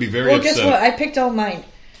you're going to be very upset. Well, guess what? I picked all mine.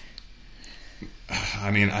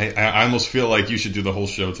 I mean, I almost feel like you should do the whole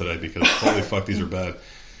show today because holy fuck, these are bad.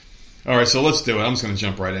 All right, so let's do it. I'm just going to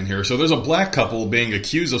jump right in here. So there's a black couple being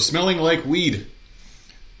accused of smelling like weed.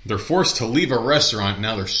 They're forced to leave a restaurant, and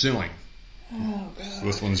now they're suing. Oh, God. So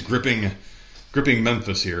this one's gripping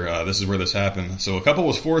Memphis here. This is where this happened. So a couple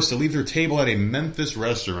was forced to leave their table at a Memphis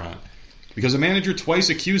restaurant because a manager twice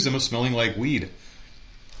accused them of smelling like weed.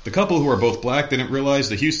 The couple, who are both black, didn't realize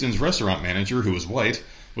the Houston's restaurant manager, who was white,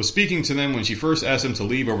 was speaking to them when she first asked them to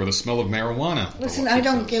leave over the smell of marijuana. Listen, I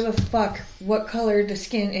don't give a fuck what color the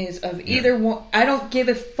skin is of either one. I don't give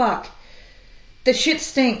a fuck. The shit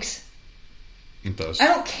stinks. It does. I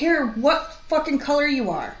don't care what fucking color you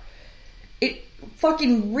are. It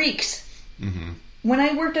fucking reeks. Mm-hmm. When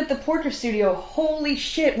I worked at the Porter Studio, holy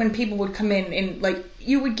shit, when people would come in and, like,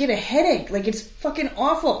 you would get a headache. Like, it's fucking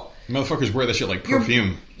awful. Motherfuckers wear that shit like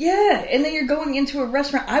perfume. Yeah, and then you're going into a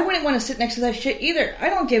restaurant. I wouldn't want to sit next to that shit either. I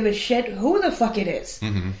don't give a shit who the fuck it is.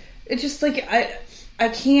 Mm-hmm. It's just like, I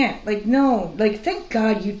can't. Like, no. Like, thank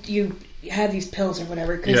God you have these pills or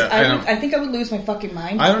whatever. Because I think I would lose my fucking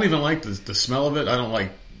mind. I don't even like the smell of it. I don't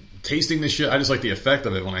like tasting the shit. I just like the effect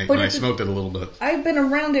of it when I smoked it a little bit. I've been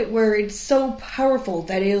around it where it's so powerful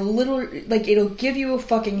that it'll give you a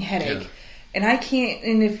fucking headache. Yeah. And I can't,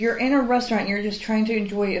 and if you're in a restaurant and you're just trying to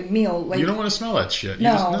enjoy a meal, like... You don't want to smell that shit.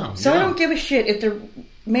 No. So I don't give a shit if the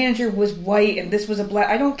manager was white and this was a black...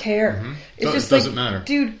 I don't care. Mm-hmm. It just doesn't matter.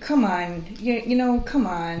 Dude, come on. You know, come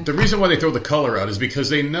on. The reason why they throw the color out is because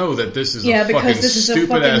they know that this is a fucking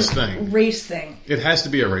stupid-ass thing. Race thing. It has to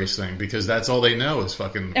be a race thing because that's all they know is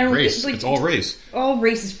fucking race. It's all race. All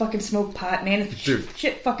race is fucking smoke pot, man. Dude.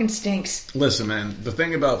 Shit fucking stinks. Listen, man, the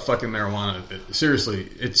thing about fucking marijuana, seriously,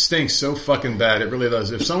 it stinks so fucking bad. It really does.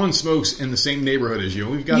 If someone smokes in the same neighborhood as you,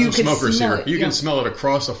 and we've got some smokers here, you can smell it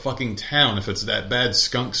across a fucking town if it's that bad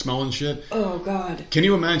skunk smelling shit. Oh, God. Can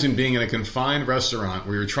you imagine being in a confined restaurant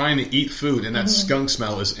where you're trying to eat food and that skunk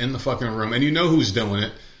smell is in the fucking room and you know who's doing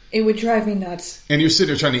it? It would drive me nuts. And you're sitting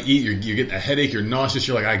there trying to eat, you're getting a headache, you're nauseous,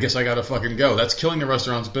 you're like, I guess I gotta fucking go. That's killing the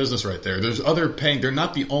restaurant's business right there. There's other paying, they're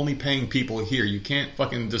not the only paying people here. You can't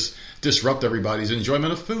fucking disrupt everybody's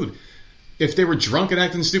enjoyment of food. If they were drunk and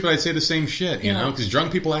acting stupid, I'd say the same shit, you know? Because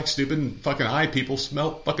drunk people act stupid and fucking high people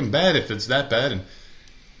smell fucking bad if it's that bad. And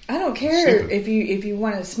I don't care if you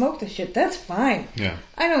want to smoke the shit. That's fine. Yeah.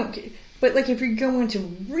 I don't. But like, if you're going to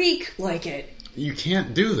reek like it, you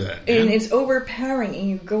can't do that. Man. And it's overpowering, and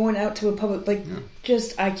you're going out to a public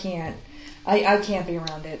I can't. I can't be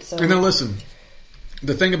around it. So. And now listen.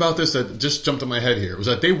 The thing about this that just jumped in my head here was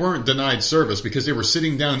that they weren't denied service because they were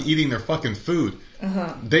sitting down eating their fucking food.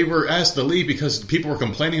 Uh-huh. They were asked to leave because people were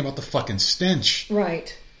complaining about the fucking stench.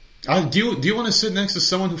 Right. Do you want to sit next to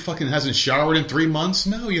someone who fucking hasn't showered in 3 months?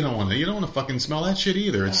 No, you don't want to. You don't want to fucking smell that shit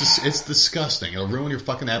either. It's just, it's disgusting. It'll ruin your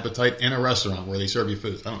fucking appetite in a restaurant where they serve you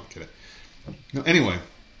food. I don't get it. No, anyway.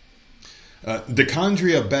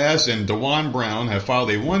 DeCondria Bass and Dewan Brown have filed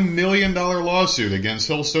a $1 million lawsuit against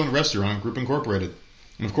Hillstone Restaurant Group Incorporated.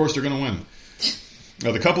 And of course they're going to win.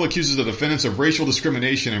 The couple accuses the defendants of racial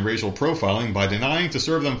discrimination and racial profiling by denying to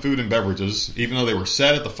serve them food and beverages, even though they were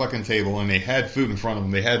sat at the fucking table and they had food in front of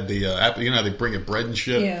them. They had the, you know how they bring it bread and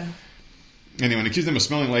shit? Yeah. Anyway, accused them of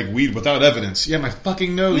smelling like weed without evidence. Yeah, my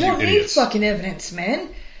fucking nose, you idiots. You don't need fucking evidence, man.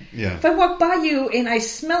 Yeah. If I walk by you and I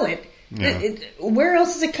smell it, where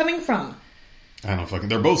else is it coming from? I don't know, fucking.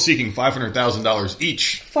 They're both seeking $500,000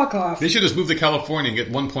 each. Fuck off. They should just move to California and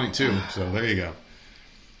get 1.2. So there you go.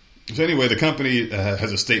 So anyway, the company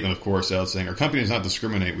has a statement, of course, out saying, our company does not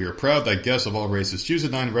discriminate. We are proud that guests of all races choose to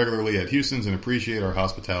dine regularly at Houston's and appreciate our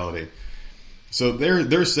hospitality. So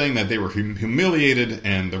they're saying that they were humiliated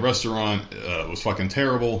and the restaurant was fucking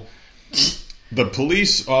terrible. The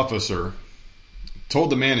police officer told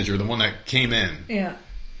the manager, the one that came in,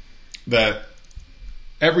 that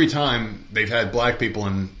every time they've had black people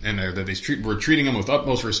in there, that they were treating them with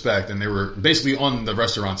utmost respect, and they were basically on the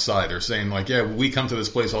restaurant side. They're saying, like, yeah, we come to this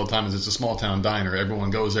place all the time. It's a small town diner.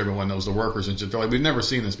 Everyone goes, everyone knows the workers, and shit. They're like, we've never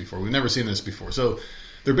seen this before. We've never seen this before. So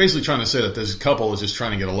they're basically trying to say that this couple is just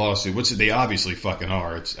trying to get a lawsuit, which they obviously fucking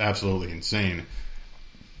are. It's absolutely insane.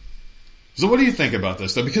 So what do you think about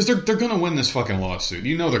this, though? Because they're going to win this fucking lawsuit.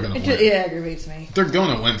 You know they're going to win. It aggravates me. They're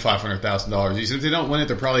going to win $500,000. If they don't win it,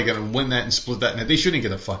 they're probably going to win that and split that. And they shouldn't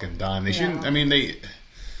get a fucking dime. They shouldn't. I mean,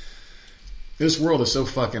 this world is so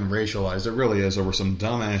fucking racialized. It really is, over some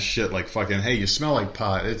dumbass shit like fucking, hey, you smell like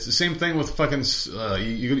pot. It's the same thing with fucking,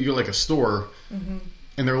 you go like a store,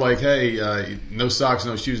 and they're like, hey, no socks,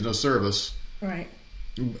 no shoes, no service. Right.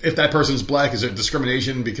 If that person's black, is it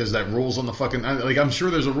discrimination because that rule's on the fucking... Like, I'm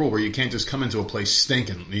sure there's a rule where you can't just come into a place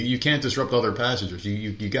stinking. You can't disrupt other passengers.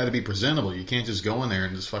 You got to be presentable. You can't just go in there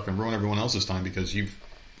and just fucking ruin everyone else's time because you've...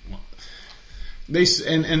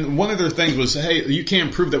 And one of their things was, hey, you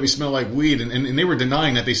can't prove that we smell like weed, and they were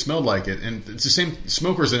denying that they smelled like it. And it's the same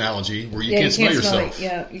smoker's analogy where you can't smell yourself.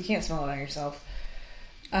 You can't smell it on yourself.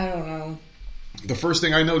 I don't know. The first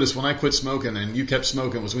thing I noticed when I quit smoking and you kept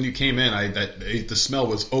smoking was when you came in. The smell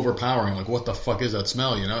was overpowering. Like, what the fuck is that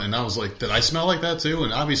smell? You know? And I was like, did I smell like that too?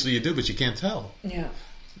 And obviously you do, but you can't tell. Yeah.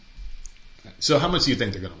 So how much do you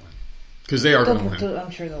think they're going to win? Because they are going to win. I'm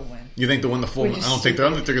sure they'll win. You think they'll win the full? I don't think they're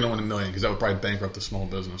going to win $1 million because that would probably bankrupt the small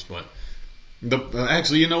business. But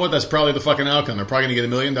actually, you know what? That's probably the fucking outcome. They're probably going to get $1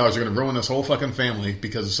 million. They're going to ruin this whole fucking family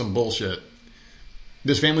because of some bullshit.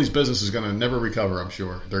 This family's business is going to never recover, I'm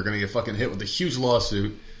sure. They're going to get fucking hit with a huge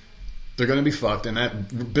lawsuit. They're going to be fucked, and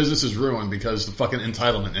that business is ruined because of the fucking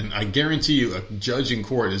entitlement. And I guarantee you, a judge in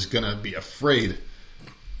court is going to be afraid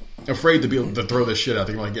to be able to throw this shit out.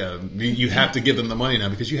 They're like, yeah, you have to give them the money now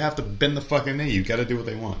because you have to bend the fucking knee. You got to do what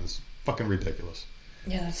they want. It's fucking ridiculous.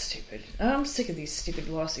 Yeah, that's stupid. I'm sick of these stupid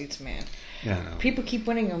lawsuits, man. Yeah, I know. People keep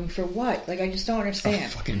winning them for what? Like, I just don't understand. A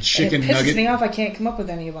fucking chicken nugget. It pisses nugget. me off. I can't come up with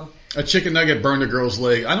any of them. A chicken nugget burned a girl's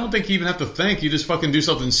leg. I don't think you even have to think. You just fucking do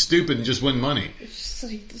something stupid and just win money. It's just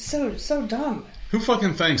like, so dumb. Who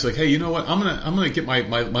fucking thinks like, hey, you know what? I'm gonna get my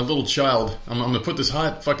little child. I'm gonna put this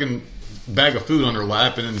hot fucking bag of food on her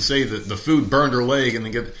lap and then say that the food burned her leg and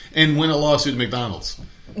then win a lawsuit at McDonald's.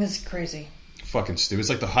 It's crazy. Fucking stupid. It's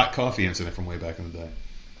like the hot coffee incident from way back in the day.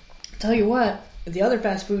 Tell you what, the other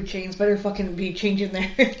fast food chains better fucking be changing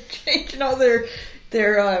all their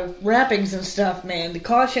wrappings and stuff, man. The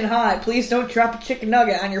caution hot. Please don't drop a chicken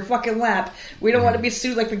nugget on your fucking lap. We don't want to be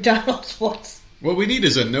sued like McDonald's was. What we need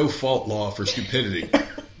is a no-fault law for stupidity.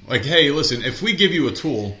 Like, hey, listen, if we give you a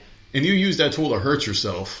tool and you use that tool to hurt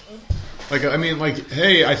yourself,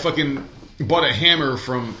 hey, I fucking bought a hammer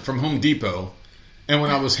from Home Depot. And when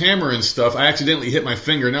I was hammering stuff, I accidentally hit my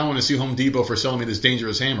finger. Now I want to sue Home Depot for selling me this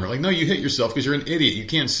dangerous hammer. Like, no, you hit yourself because you're an idiot. You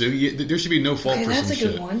can't sue. There should be no fault for some shit. That's a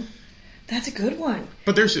good one. That's a good one.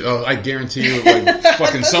 But I guarantee you, like,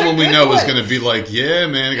 fucking someone we know is going to be like, yeah,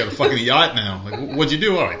 man, I got a fucking yacht now. Like, what'd you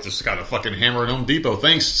do? Oh, I just got a fucking hammer at Home Depot.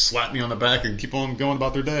 Thanks. Slap me on the back and keep on going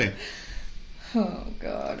about their day. Oh,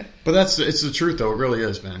 God. But it's the truth, though. It really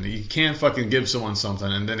is, man. You can't fucking give someone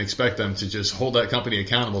something and then expect them to just hold that company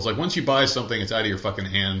accountable. It's like once you buy something, it's out of your fucking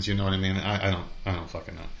hands. You know what I mean? I don't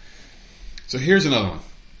fucking know. So here's another one.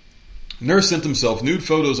 Nurse sent himself nude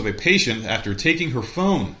photos of a patient after taking her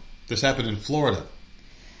phone. This happened in Florida.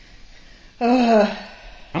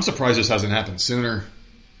 I'm surprised this hasn't happened sooner.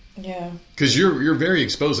 Yeah. Because you're very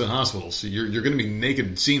exposed in hospitals. So you're going to be naked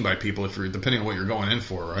and seen by people if you're depending on what you're going in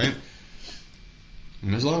for, right?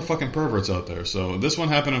 And there's a lot of fucking perverts out there. So this one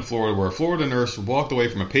happened in Florida where a Florida nurse walked away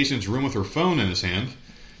from a patient's room with her phone in his hand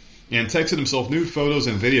and texted himself nude photos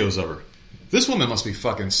and videos of her. This woman must be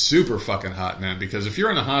fucking super fucking hot, man, because if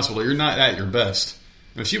you're in a hospital, you're not at your best.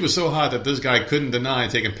 And if she was so hot that this guy couldn't deny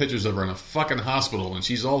taking pictures of her in a fucking hospital and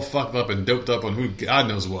she's all fucked up and doped up on who God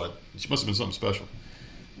knows what, she must have been something special.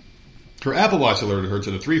 Her Apple Watch alerted her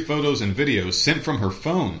to the 3 photos and videos sent from her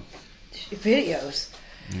phone. Videos?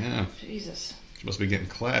 Yeah. Jesus. She must be getting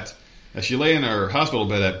clapped. As she lay in her hospital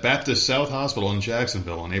bed at Baptist South Hospital in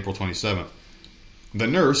Jacksonville on April 27th. The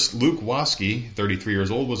nurse, Luke Waskey, 33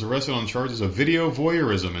 years old, was arrested on charges of video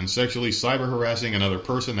voyeurism and sexually cyber harassing another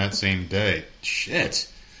person that same day. Shit.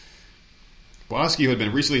 Waskey, who had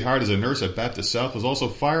been recently hired as a nurse at Baptist South, was also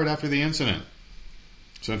fired after the incident.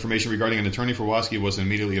 So information regarding an attorney for Waskey was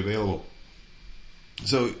immediately available.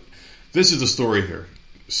 So, this is the story here.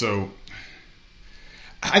 So,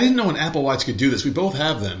 I didn't know an Apple Watch could do this. We both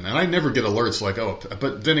have them, and I never get alerts like, oh,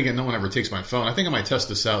 but then again, no one ever takes my phone. I think I might test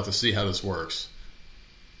this out to see how this works.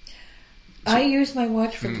 So, I use my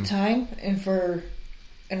watch for the time and for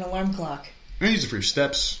an alarm clock. I use it for your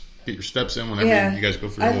steps. Get your steps in whenever you guys go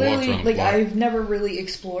for your little walks around the block. I've never really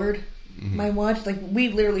explored my watch. Like, we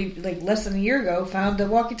literally, like, less than a year ago, found the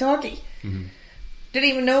walkie-talkie. Mm-hmm. Didn't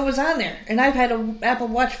even know it was on there. And I've had an Apple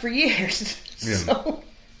Watch for years. Yeah. So,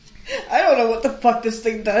 I don't know what the fuck this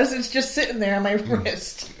thing does. It's just sitting there on my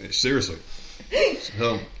wrist. Seriously.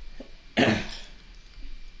 So,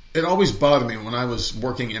 it always bothered me when I was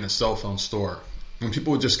working in a cell phone store. When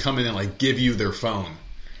people would just come in and, like, give you their phone.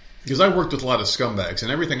 Because I worked with a lot of scumbags,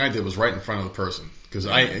 and everything I did was right in front of the person. Because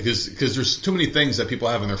there's too many things that people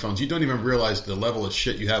have on their phones. You don't even realize the level of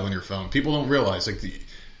shit you have on your phone. People don't realize, like,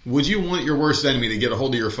 would you want your worst enemy to get a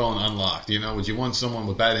hold of your phone unlocked? You know, would you want someone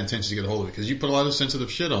with bad intentions to get a hold of it? Because you put a lot of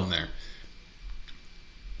sensitive shit on there.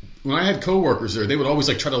 When I had coworkers there, they would always,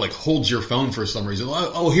 like, try to, like, hold your phone for some reason.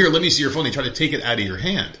 Oh, here, let me see your phone. They try to take it out of your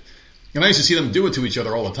hand. And I used to see them do it to each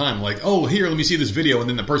other all the time. Like, oh, here, let me see this video. And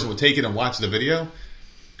then the person would take it and watch the video.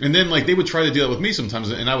 And then, like, they would try to do that with me sometimes,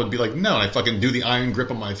 and I would be like, no, and I fucking do the iron grip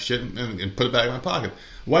on my shit and put it back in my pocket.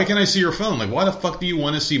 Why can't I see your phone? Like, why the fuck do you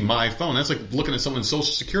want to see my phone? That's like looking at someone's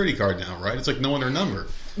social security card now, right? It's like knowing their number.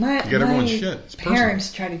 You get everyone's shit. It's parents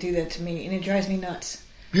personal. try to do that to me, and it drives me nuts.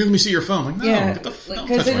 Here, let me see your phone. I'm like, no, yeah, get the fuck,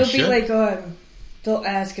 because it'll be like, they'll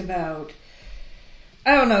ask about,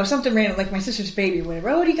 I don't know, something random, like my sister's baby or whatever.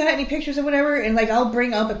 Oh, do you got any pictures or whatever? And, like, I'll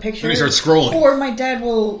bring up a picture. And you start scrolling. Or my dad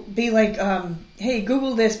will be like, hey,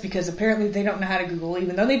 Google this, because apparently they don't know how to Google,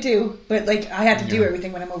 even though they do. But, like, I have to do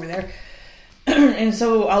everything when I'm over there. And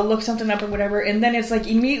so I'll look something up or whatever, and then it's like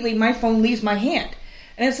immediately my phone leaves my hand.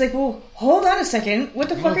 And it's like, well, hold on a second. What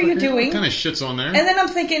the fuck are you doing? What kind of shit's on there? And then I'm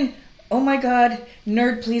thinking, oh my god,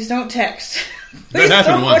 nerd, please don't text. That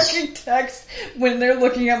happened once. Fucking text when they're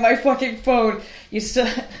looking at my fucking phone. You still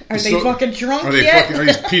are they fucking drunk are they yet? Are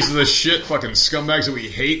these pieces of shit fucking scumbags that we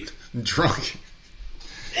hate drunk?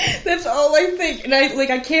 That's all I think, and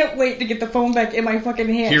I can't wait to get the phone back in my fucking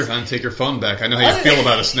hands. Here, hon, take your phone back. I know how you feel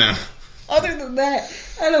about us now. Other than that,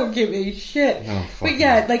 I don't give a shit. Oh, but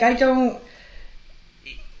yeah, like I don't.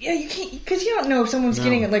 Yeah, you can't, because you don't know if someone's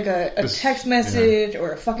getting like a text message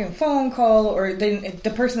or a fucking phone call, or then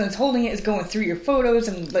the person that's holding it is going through your photos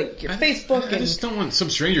and like your Facebook. I just don't want some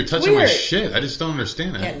stranger touching my shit. I just don't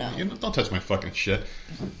understand it. Yeah, no. You know, don't touch my fucking shit.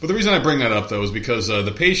 But the reason I bring that up though is because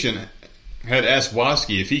the patient had asked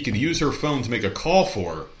Waskey if he could use her phone to make a call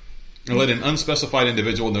for her and let an unspecified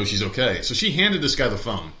individual know she's okay. So she handed this guy the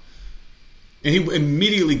phone, and he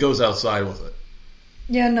immediately goes outside with it.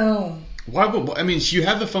 Yeah, no. Why would, I mean, you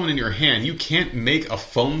have the phone in your hand. You can't make a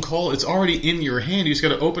phone call. It's already in your hand. You just got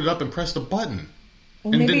to open it up and press the button.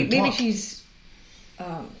 Well, maybe she's,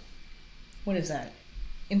 what is that?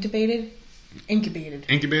 Incubated?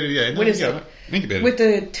 Incubated, yeah. What is it? Incubated. With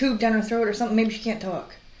the tube down her throat or something. Maybe she can't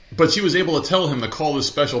talk. But she was able to tell him to call this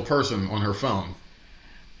special person on her phone.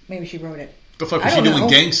 Maybe she wrote it. The fuck was she doing?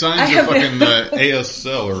 Gang signs or fucking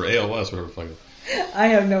ASL or ALS, whatever the fuck. I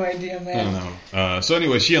have no idea, man. I don't know. So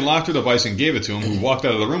anyway, she unlocked her device and gave it to him, who walked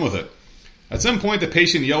out of the room with it. At some point, the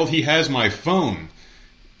patient yelled, "He has my phone."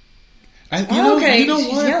 Okay,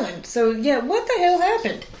 she's yelling. So, yeah, what the hell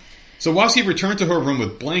happened? So Waski returned to her room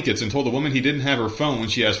with blankets and told the woman he didn't have her phone when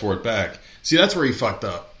she asked for it back. See, that's where he fucked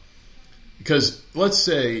up. Because let's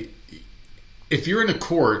say if you're in a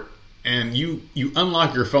court and you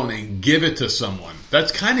unlock your phone and give it to someone,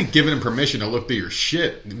 that's kind of giving them permission to look through your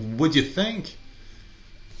shit. What'd you think?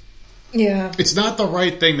 Yeah. It's not the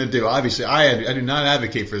right thing to do. Obviously, I do not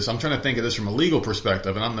advocate for this. I'm trying to think of this from a legal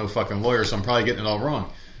perspective, and I'm no fucking lawyer, so I'm probably getting it all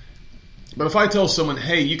wrong. But if I tell someone,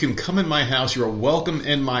 hey, you can come in my house, you're welcome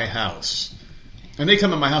in my house, and they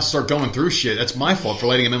come in my house and start going through shit, that's my fault for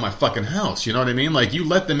letting them in my fucking house. You know what I mean? Like, you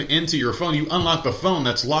let them into your phone. You unlock the phone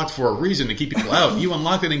that's locked for a reason to keep people out. You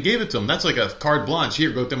unlocked it and gave it to them. That's like a carte blanche.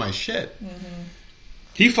 Here, go through my shit. Mm-hmm.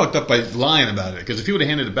 He fucked up by lying about it, because if he would have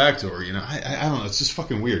handed it back to her, I don't know. It's just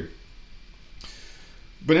fucking weird.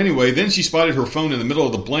 But anyway, then she spotted her phone in the middle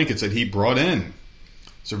of the blankets that he brought in.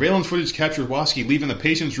 Surveillance footage captured Waski leaving the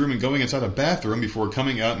patient's room and going inside a bathroom before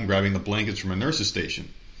coming out and grabbing the blankets from a nurse's station.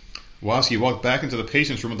 Waski walked back into the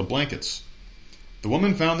patient's room with the blankets. The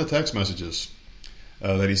woman found the text messages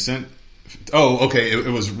that he sent. Oh, okay,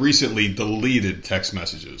 it was recently deleted text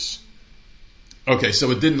messages. Okay,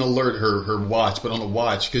 so it didn't alert her watch, but on the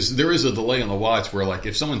watch, because there is a delay on the watch where, like,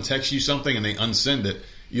 if someone texts you something and they unsend it,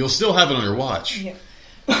 you'll still have it on your watch. Yeah.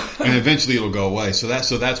 And eventually it'll go away. So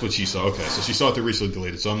that's what she saw. Okay, so she saw it through recently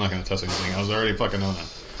deleted, so I'm not going to test anything. I was already fucking know that.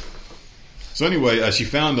 So anyway, she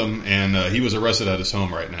found him, and he was arrested at his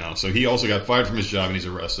home right now. So he also got fired from his job, and he's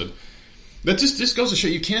arrested. That just goes to show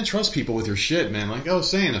you can't trust people with your shit, man. Like I was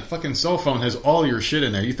saying, a fucking cell phone has all your shit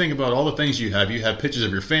in there. You think about all the things you have. You have pictures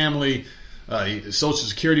of your family, social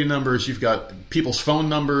security numbers, you've got people's phone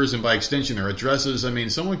numbers, and by extension their addresses. I mean,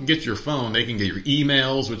 someone can get your phone, they can get your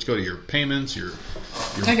emails, which go to your payments, your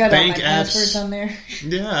I got bank all my apps. passwords on there.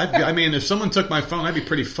 Yeah, I mean, if someone took my phone, I'd be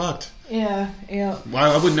pretty fucked. Yeah.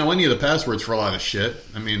 Well, I wouldn't know any of the passwords for a lot of shit.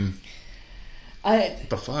 I mean, what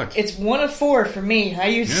the fuck? It's 1 of 4 for me. I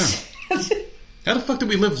use. Yeah. How the fuck did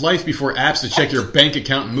we live life before apps to check your bank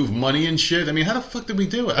account and move money and shit? I mean, how the fuck did we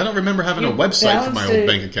do it? I don't remember having a website for my old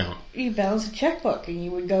bank account. You balance a checkbook and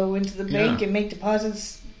you would go into the bank and make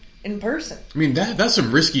deposits in person. I mean, that's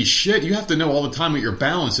some risky shit. You have to know all the time what your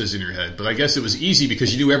balance is in your head. But I guess it was easy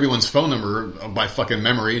because you knew everyone's phone number by fucking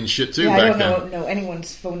memory and shit too. Yeah, back I don't know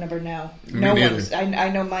anyone's phone number now. No one's. I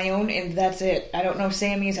know my own, and that's it. I don't know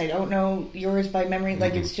Sammy's. I don't know yours by memory.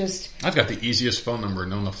 Like it's just. I've got the easiest phone number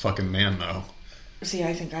known to fucking man, though. See,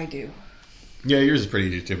 I think I do. Yeah, yours is pretty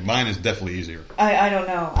easy too. Mine is definitely easier. I don't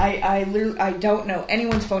know. I literally don't know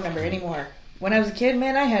anyone's phone number anymore. When I was a kid,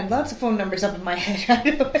 man, I had lots of phone numbers up in my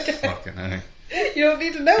head. Fucking A. You don't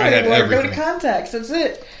need to know anymore. Go to contacts. That's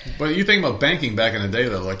it. But you think about banking back in the day,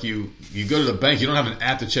 though. Like you go to the bank, you don't have an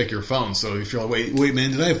app to check your phone. So if you're like, wait,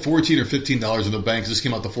 man, did I have $14 or $15 in the bank? This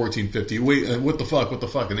came out to $14.50. Wait, what the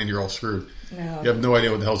fuck? And then you're all screwed. No. You have no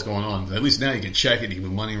idea what the hell's going on. At least now you can check it. You can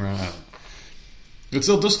move money around. But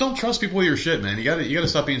still, just don't trust people with your shit, man. You gotta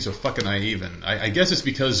stop being so fucking naive. And I guess it's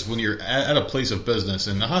because when you're at a place of business,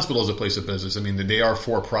 and the hospital is a place of business. I mean, they are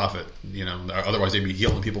for profit. You know, otherwise they'd be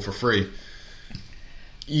healing people for free.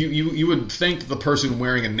 You would think the person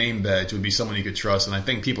wearing a name badge would be someone you could trust, and I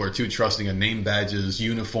think people are too trusting of name badges,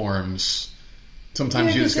 uniforms.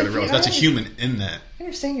 Sometimes you just gotta realize that's a human in that. I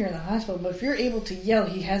understand you're in the hospital, but if you're able to yell,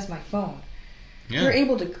 "He has my phone," you're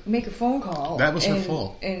able to make a phone call. That was her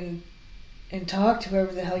fault. And talk to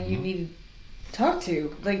whoever the hell you need to talk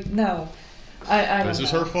to. Like, no. I don't know. This is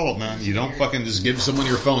her fault, man. You don't fucking just give someone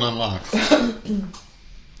your phone unlocked.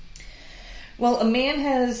 Well, a man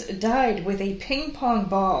has died with a ping pong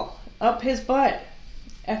ball up his butt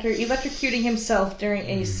after electrocuting himself during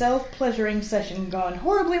a self-pleasuring session gone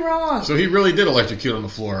horribly wrong. So he really did electrocute on the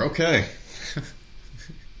floor. Okay.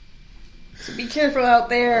 So be careful out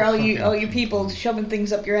there, all you people shoving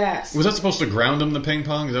things up your ass. Was that supposed to ground him, the ping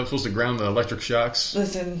pong? Is that supposed to ground the electric shocks?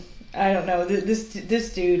 Listen, I don't know.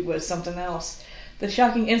 This dude was something else. The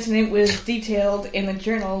shocking incident was detailed in the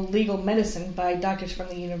journal Legal Medicine by doctors from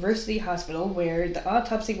the University Hospital where the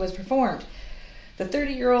autopsy was performed. The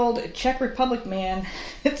 30-year-old Czech Republic man,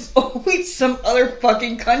 it's always some other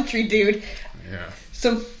fucking country, dude. Yeah.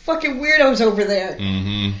 Some fucking weirdos over there.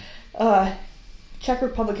 Mm-hmm. Czech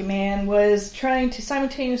Republic man was trying to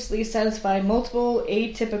simultaneously satisfy multiple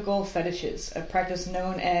atypical fetishes, a practice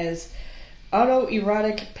known as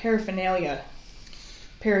autoerotic paraphernalia.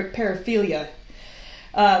 Paraphilia.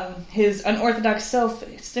 His unorthodox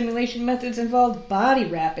self-stimulation methods involved body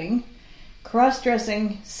wrapping,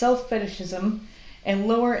 cross-dressing, self-fetishism, and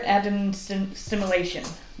lower abdomen stimulation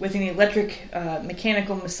with an electric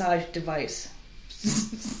mechanical massage device.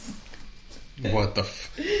 What the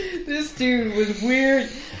This dude was weird.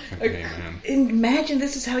 Okay, imagine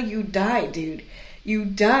this is how you die, dude. you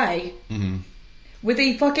die with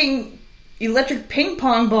a fucking electric ping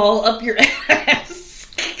pong ball up your ass.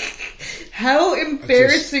 How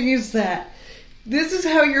embarrassing is that? This is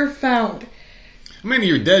how you're found. I mean,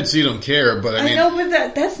 you're dead, so you don't care, but I mean... I know,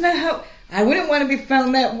 but that's not how... I wouldn't want to be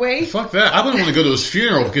found that way. Fuck that. I wouldn't want to go to his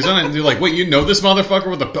funeral, because then they're like, wait, you know this motherfucker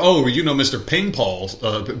with the... Oh, you know Mr. Ping Balls,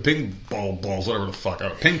 Ping Ball Balls, whatever the fuck.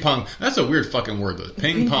 Ping Pong. That's a weird fucking word, though.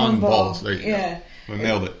 Ping Pong Balls. There you go. I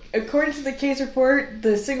nailed it. According to the case report,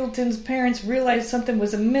 the Singletons' parents realized something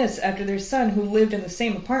was amiss after their son, who lived in the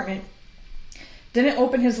same apartment, didn't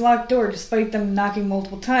open his locked door despite them knocking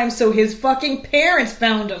multiple times, so his fucking parents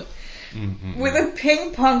found him with a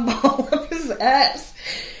ping pong ball up his ass.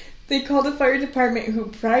 They called the fire department, who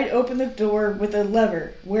pried open the door with a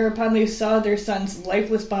lever, whereupon they saw their son's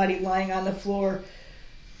lifeless body lying on the floor.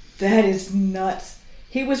 That is nuts.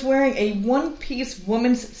 He was wearing a one-piece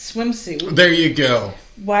woman's swimsuit. There you go.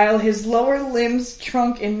 While his lower limbs,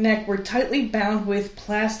 trunk, and neck were tightly bound with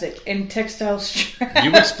plastic and textile straps.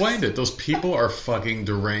 You explained it. Those people are fucking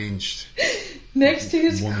deranged. Next to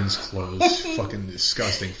his... Woman's clothes. Fucking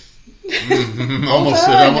disgusting. It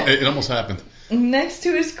almost happened. Next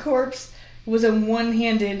to his corpse was a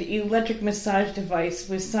one-handed electric massage device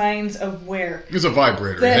with signs of wear. It was a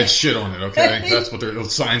vibrator. It had shit on it, okay? That's what they're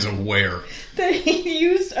signs of wear. That he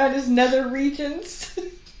used on his nether regions.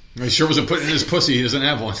 He sure wasn't putting in his pussy. He doesn't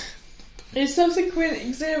have one. A subsequent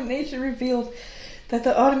examination revealed that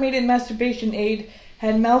the automated masturbation aid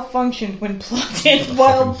had malfunctioned when plugged in,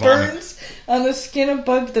 while burns on the skin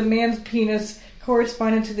above the man's penis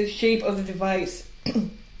corresponded to the shape of the device.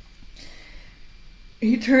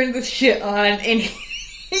 He turned the shit on and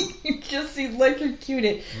he just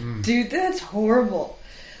electrocuted. Dude, that's horrible.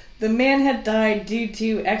 The man had died due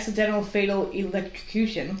to accidental fatal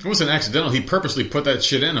electrocution. It wasn't accidental. He purposely put that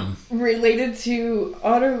shit in him. Related to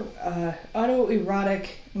autoerotic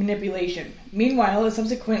manipulation. Meanwhile, a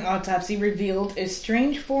subsequent autopsy revealed a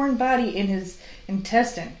strange foreign body in his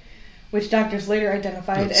intestine, which doctors later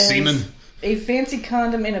identified as semen. A fancy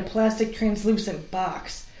condom in a plastic translucent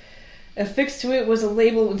box. Affixed to it was a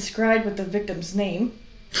label inscribed with the victim's name.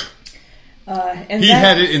 He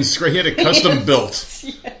had it custom built.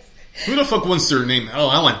 Yes. Who the fuck wants their name? Oh,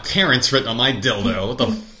 I want Terrence written on my dildo. What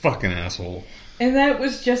the fucking asshole. And that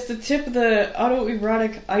was just the tip of the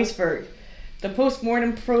autoerotic iceberg. The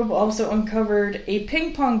post-mortem probe also uncovered a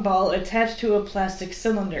ping pong ball attached to a plastic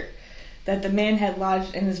cylinder that the man had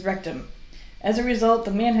lodged in his rectum. As a result,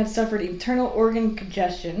 the man had suffered internal organ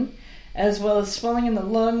congestion, as well as swelling in the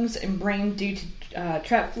lungs and brain due to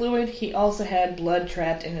trapped fluid. He also had blood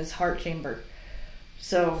trapped in his heart chamber.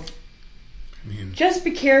 So, just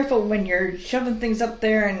be careful when you're shoving things up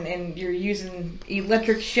there and you're using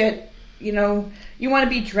electric shit. You know, you want to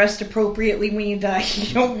be dressed appropriately when you die.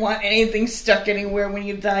 You don't want anything stuck anywhere when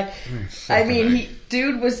you die. I mean,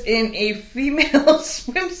 dude was in a female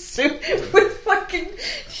swimsuit with fucking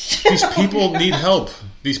shit. These people need help.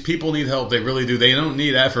 These people need help. They really do. They don't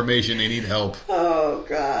need affirmation. They need help. Oh,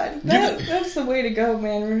 God. That's the way to go,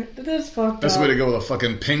 man. That's fucked up. That's the way to go with a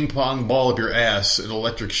fucking ping pong ball up your ass and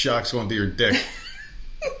electric shocks going through your dick.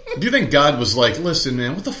 Do you think God was like, listen,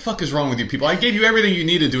 man, what the fuck is wrong with you people? I gave you everything you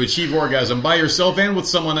needed to achieve orgasm by yourself and with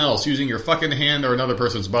someone else using your fucking hand or another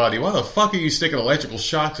person's body. Why the fuck are you sticking electrical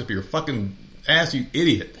shocks up your fucking ass, you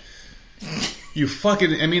idiot? You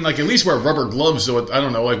fucking, I mean, like, at least wear rubber gloves, so I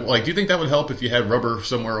don't know, like, do you think that would help if you had rubber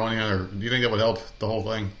somewhere on you, or do you think that would help the whole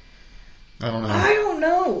thing? I don't know. I don't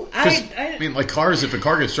know. I mean, like cars, if a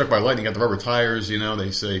car gets struck by lightning, you got the rubber tires, you know,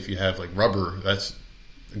 they say if you have, like, rubber, that's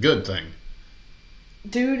a good thing.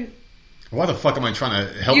 Dude. Why the fuck am I trying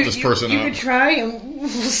to help this person out? You could try and we'll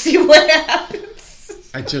see what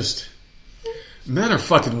happens. Men are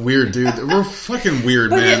fucking weird, dude. We're fucking weird,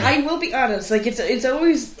 but man. Yeah, I will be honest. Like it's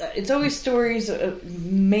always stories.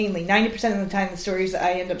 Mainly 90% of the time, the stories that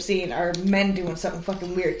I end up seeing are men doing something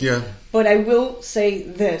fucking weird. Yeah. But I will say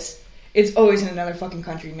this: it's always in another fucking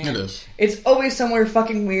country, man. It is. It's always somewhere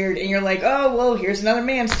fucking weird, and you're like, oh well, here's another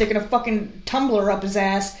man sticking a fucking tumbler up his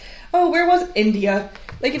ass. Oh, where was India?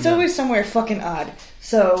 Like it's always somewhere fucking odd.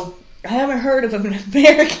 So. I haven't heard of an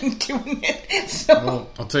American doing it. So. Well,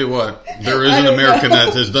 I'll tell you what. There is an American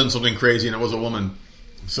that has done something crazy, and it was a woman.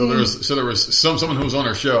 So there was someone who was on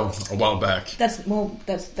our show a while back. That's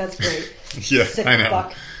great. Yeah, Sick I know,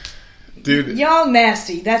 fuck. Dude. Y'all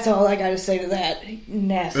nasty. That's all I got to say to that.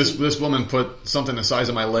 Nasty. This woman put something the size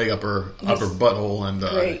of my leg up her butthole, and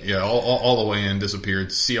all the way in,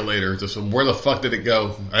 disappeared. See you later. Just where the fuck did it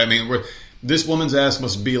go? I mean, this woman's ass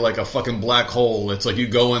must be like a fucking black hole. It's like you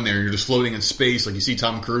go in there, you're just floating in space. Like you see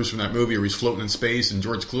Tom Cruise from that movie where he's floating in space, and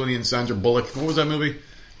George Clooney and Sandra Bullock. What was that movie?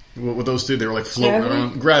 With those two, they were like floating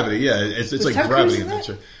around. Gravity, yeah. It's like Gravity in that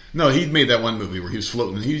shit. No, he made that one movie where he was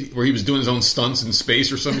floating, where he was doing his own stunts in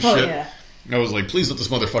space or some shit. Yeah. I was like, please let this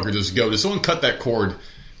motherfucker just go. Did someone cut that cord?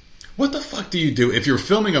 What the fuck do you do if you're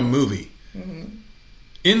filming a movie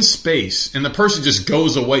in space and the person just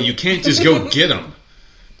goes away? You can't just go get him.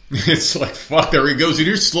 It's like, fuck, there he goes. And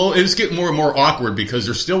you're slow. It's getting more and more awkward because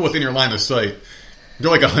they're still within your line of sight.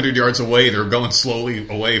 They're like 100 yards away. They're going slowly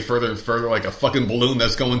away, further and further, like a fucking balloon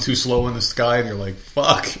that's going too slow in the sky. And you're like,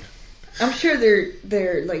 fuck. I'm sure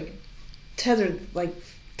they're like tethered like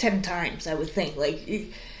 10 times. I would think, like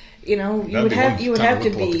you know, you would have to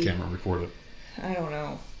be. The camera record it. I don't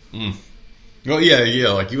know. Well, yeah.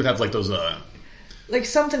 Like you would have like those. Like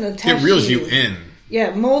something attached. It reels you in.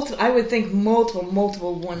 Yeah, I would think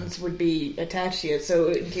multiple ones would be attached to it. So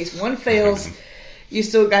in case one fails, you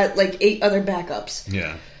still got like 8 other backups.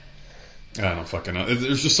 Yeah. I don't fucking know.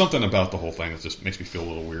 There's just something about the whole thing that just makes me feel a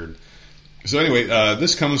little weird. So anyway,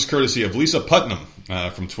 this comes courtesy of Lisa Putnam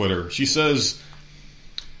from Twitter. She says,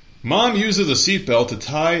 Mom uses a seatbelt to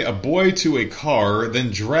tie a boy to a car,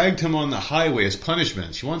 then dragged him on the highway as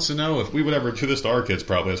punishment. She wants to know if we would ever do this to our kids,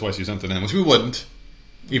 probably. That's why she sent it in, which we wouldn't.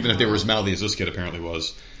 Even if they were as mouthy as this kid apparently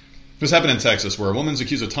was. This happened in Texas, where a woman's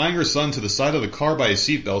accused of tying her son to the side of the car by a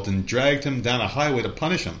seatbelt and dragged him down a highway to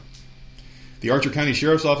punish him. The Archer County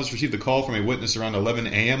Sheriff's Office received a call from a witness around 11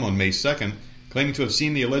 a.m. on May 2nd, claiming to have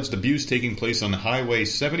seen the alleged abuse taking place on Highway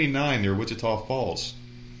 79 near Wichita Falls.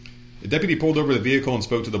 A deputy pulled over the vehicle and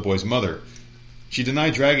spoke to the boy's mother. She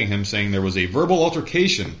denied dragging him, saying there was a verbal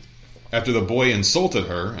altercation after the boy insulted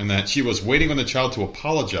her and that she was waiting on the child to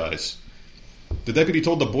apologize. The deputy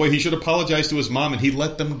told the boy he should apologize to his mom and he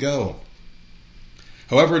let them go.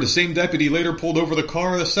 However, the same deputy later pulled over the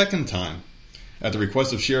car a second time at the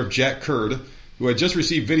request of Sheriff Jack Curd, who had just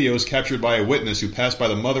received videos captured by a witness who passed by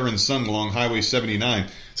the mother and son along Highway 79.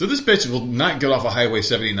 So this bitch will not get off of Highway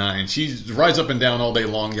 79. She rides up and down all day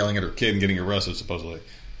long yelling at her kid and getting arrested, supposedly.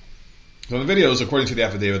 So in the videos, according to the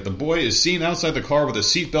affidavit, the boy is seen outside the car with a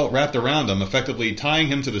seatbelt wrapped around him, effectively tying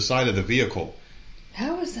him to the side of the vehicle.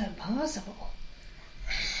 How is that possible?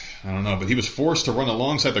 I don't know, but he was forced to run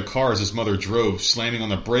alongside the car as his mother drove, slamming on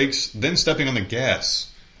the brakes, then stepping on the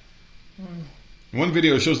gas. One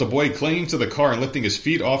video shows the boy clinging to the car and lifting his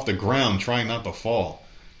feet off the ground, trying not to fall.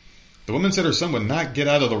 The woman said her son would not get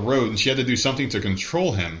out of the road and she had to do something to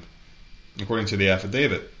control him, according to the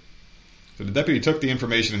affidavit. So the deputy took the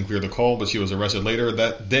information and cleared the call, but she was arrested later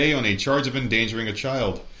that day on a charge of endangering a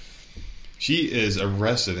child. She is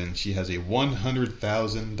arrested and she has a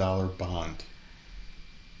 $100,000 bond.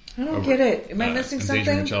 I don't get it. Am I missing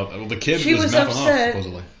something? Well, the kid was napping off,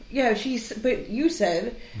 supposedly. Yeah, but you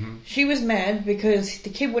said she was mad because the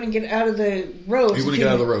kid wouldn't get out of the road. He wouldn't get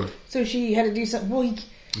out of the road. So she had to do something. Well,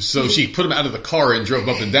 so she put him out of the car and drove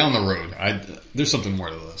up and down the road. There's something more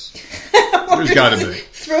to this. There's got to be.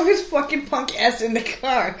 Throw his fucking punk ass in the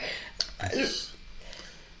car.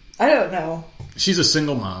 I don't know. She's a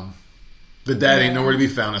single mom. The dad ain't nowhere to be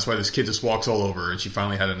found. That's why this kid just walks all over, and she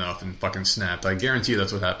finally had enough and fucking snapped. I guarantee you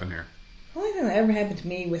that's what happened here. The only thing that ever happened to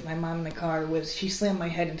me with my mom in the car was she slammed my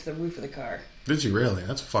head into the roof of the car. Did you really?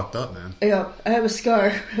 That's fucked up, man. Yeah, I have a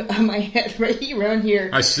scar on my head right around here.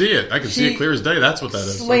 I see it. I can see it clear as day. That's what that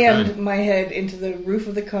is. Slammed my head into the roof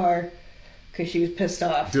of the car because she was pissed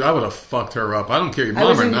off. Dude, I would have fucked her up. I don't care, your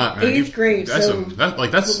mom or not, man. 8th grade. That's so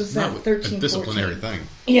that's not 13, a disciplinary 14. thing.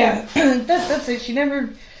 Yeah, that's it. She never.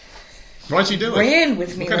 Why'd she do it? Ran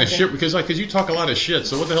with me. What kind of shit? Because you talk a lot of shit.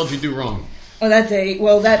 So what the hell did you do wrong? Oh, that day.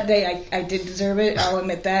 Well, that day I did deserve it. I'll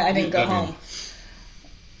admit that. I didn't go home.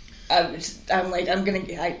 It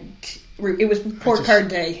was report card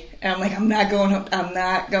day, and I'm like, I'm not going home. I'm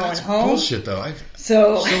not going home. Bullshit, though. I'm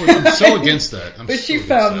so against that. But she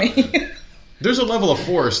found me. There's a level of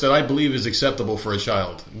force that I believe is acceptable for a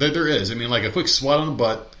child. There is. I mean, like a quick swat on the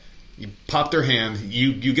butt. You pop their hand.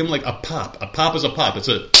 You give them like a pop. A pop is a pop. It's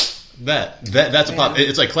that's a pop.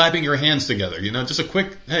 It's like clapping your hands together. You know, just a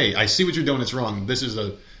quick. Hey, I see what you're doing. It's wrong. This is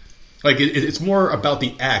it's more about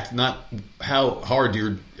the act, not how hard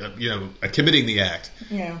you're, committing the act.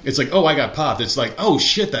 Yeah. It's like, oh, I got popped. It's like, oh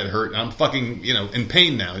shit, that hurt. I'm fucking, in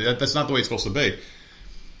pain now. That's not the way it's supposed to be.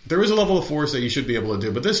 There is a level of force that you should be able to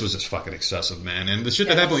do, but this was just fucking excessive, man. And the shit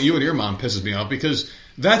that happened with you and your mom pisses me off because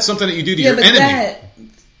that's something that you do to your enemy.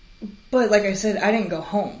 But like I said, I didn't go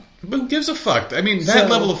home. But who gives a fuck? I mean, that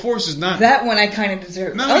level of force is not... That one I kind of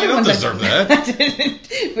deserve. No, you don't deserve that. I didn't.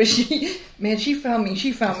 But she found me.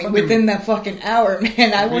 She found me within that fucking hour,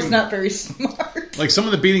 man. I was not very smart. Like, some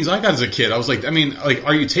of the beatings I got as a kid, I was like,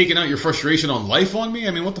 are you taking out your frustration on life on me?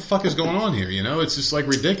 I mean, what the fuck is going on here? You know, it's just, like,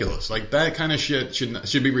 ridiculous. Like, that kind of shit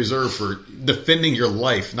should be reserved for defending your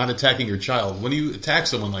life, not attacking your child. When you attack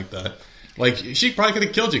someone like that, like, she probably could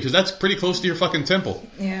have killed you, because that's pretty close to your fucking temple.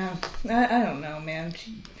 Yeah. I don't know, man.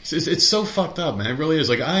 It's so fucked up, man. It really is.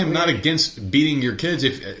 Like, I am not against beating your kids.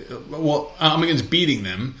 I'm against beating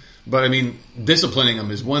them. But, I mean, disciplining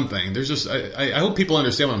them is one thing. There's just... I hope people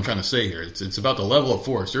understand what I'm trying to say here. It's about the level of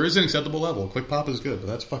force. There is an acceptable level. A quick pop is good, but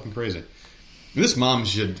that's fucking crazy. This mom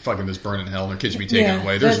should fucking just burn in hell and her kids should be taken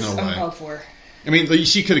away. There's no way. Uncalled for. I mean,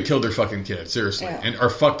 she could have killed her fucking kid, seriously. Yeah.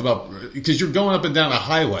 Or fucked them up. Because you're going up and down a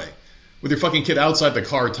highway with your fucking kid outside the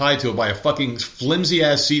car tied to it by a fucking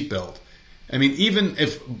flimsy-ass seatbelt. I mean, even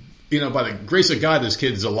if, by the grace of God, this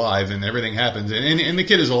kid's alive and everything happens, and the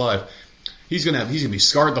kid is alive... He's gonna be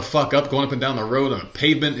scarred the fuck up going up and down the road on the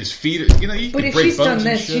pavement. His feet, but if she's done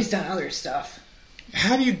this, she's done other stuff.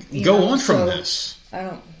 How do you go on from this? I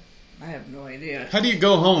have no idea. How do you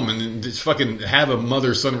go home and just fucking have a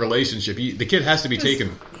mother-son relationship? The kid has to be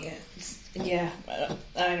taken. Yeah.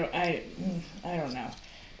 I don't know.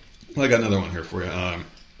 Well, I got another one here for you.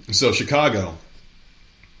 So Chicago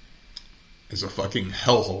is a fucking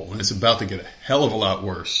hellhole, and it's about to get a hell of a lot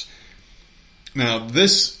worse. Now,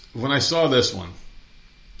 when I saw this one,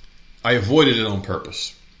 I avoided it on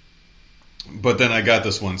purpose. But then I got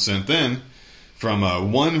this one sent in from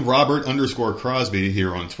one Robert _Crosby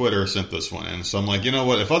here on Twitter sent this one in. So I'm like, you know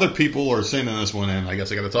what? If other people are sending this one in, I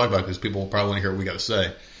guess I got to talk about it because people will probably want to hear what we got to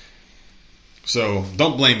say. So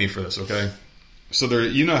don't blame me for this, okay? So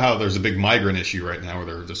you know how there's a big migrant issue right now where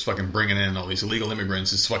they're just fucking bringing in all these illegal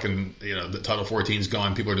immigrants. It's fucking, the Title 14's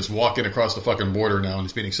gone. People are just walking across the fucking border now and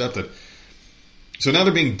it's being accepted. So now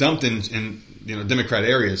they're being dumped in Democrat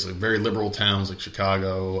areas, like very liberal towns like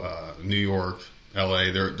Chicago, New York,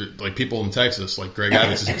 L.A. They're like people in Texas, like Greg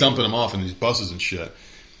Abbott, is dumping them off in these buses and shit.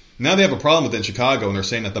 Now they have a problem with it in Chicago, and they're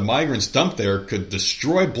saying that the migrants dumped there could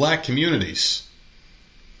destroy black communities.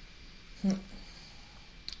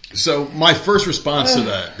 So my first response to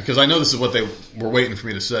that, because I know this is what they were waiting for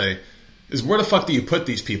me to say, is where the fuck do you put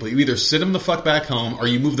these people? You either send them the fuck back home or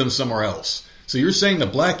you move them somewhere else. So you're saying the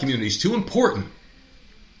black community is too important.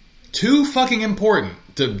 Too fucking important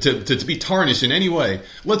to be tarnished in any way.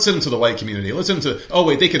 Let's send them to the white community. Let's send them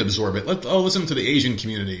to... they could absorb it. Let's send them to the Asian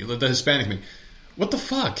community, the Hispanic community. What the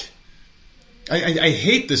fuck? I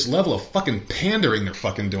hate this level of fucking pandering they're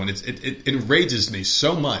fucking doing. It enrages me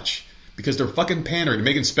so much because they're fucking pandering. They're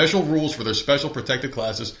making special rules for their special protected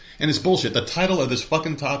classes, and it's bullshit. The title of this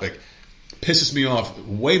fucking topic pisses me off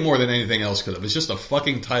way more than anything else could have. It's just a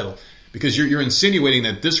fucking title because you're insinuating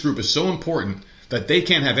that this group is so important that they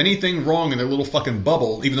can't have anything wrong in their little fucking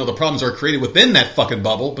bubble, even though the problems are created within that fucking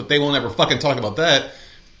bubble, but they won't ever fucking talk about that.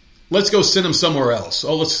 Let's go send them somewhere else.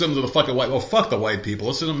 Oh, let's send them to the fucking white... Well, fuck the white people.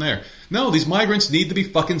 Let's send them there. No, these migrants need to be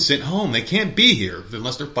fucking sent home. They can't be here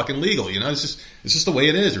unless they're fucking legal, It's just the way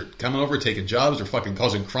it is. They're coming over, taking jobs. They're fucking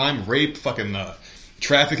causing crime, rape, fucking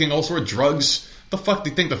trafficking, all sorts of drugs. The fuck do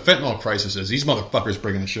you think the fentanyl crisis is? These motherfuckers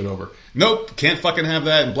bringing the shit over. Nope, can't fucking have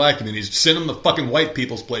that in black communities. Send them to fucking white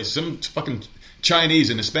people's place. Send them to fucking Chinese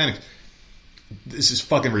and Hispanics. This is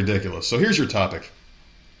fucking ridiculous. So here's your topic.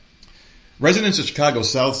 Residents of Chicago's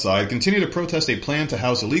South Side continue to protest a plan to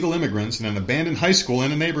house illegal immigrants in an abandoned high school in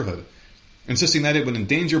the neighborhood, insisting that it would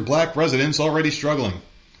endanger black residents already struggling.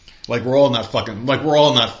 Like we're all not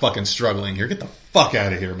fucking struggling here. Get the fuck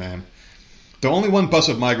out of here, man. Though only one bus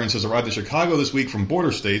of migrants has arrived in Chicago this week from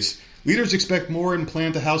border states, leaders expect more and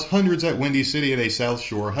plan to house hundreds at Windy City at a South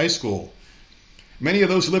Shore high school. Many of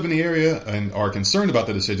those who live in the area and are concerned about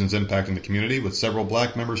the decisions impacting the community, with several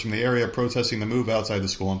black members from the area protesting the move outside the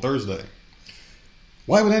school on Thursday.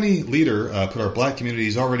 Why would any leader put our black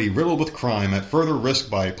communities already riddled with crime at further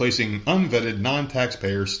risk by placing unvetted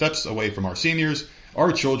non-taxpayers steps away from our seniors,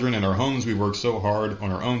 our children, and our homes we worked so hard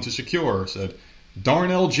on our own to secure, said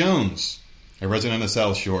Darnell Jones, a resident of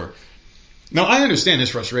South Shore. Now, I understand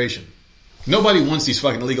his frustration. Nobody wants these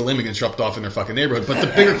fucking illegal immigrants dropped off in their fucking neighborhood, but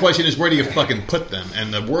the bigger question is where do you fucking put them?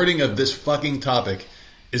 And the wording of this fucking topic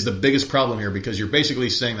is the biggest problem here because you're basically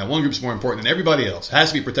saying that one group's more important than everybody else,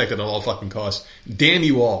 has to be protected at all fucking costs. Damn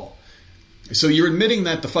you all. So you're admitting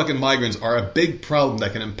that the fucking migrants are a big problem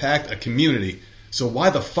that can impact a community. So why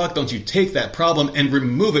the fuck don't you take that problem and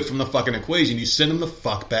remove it from the fucking equation? You send them the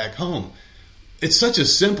fuck back home. It's such a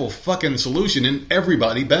simple fucking solution and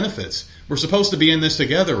everybody benefits. We're supposed to be in this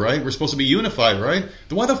together, right? We're supposed to be unified, right?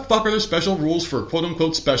 Then why the fuck are there special rules for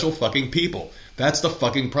quote-unquote special fucking people? That's the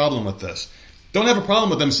fucking problem with this. Don't have a problem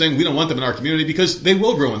with them saying we don't want them in our community, because they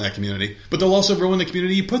will ruin that community. But they'll also ruin the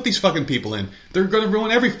community you put these fucking people in. They're going to ruin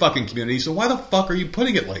every fucking community, so why the fuck are you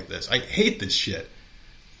putting it like this? I hate this shit.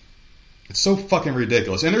 It's so fucking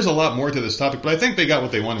ridiculous. And there's a lot more to this topic, but I think they got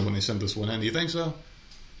what they wanted when they sent this one in. Do you think so?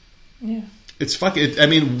 Yeah. It's fucking... I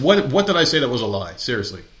mean, what did I say that was a lie?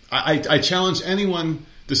 Seriously. I challenge anyone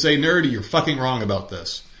to say, Nerdy, you're fucking wrong about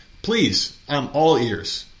this. Please, I'm all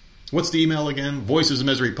ears. What's the email again?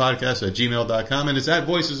 voicesofmiserypodcast@gmail.com, and it's at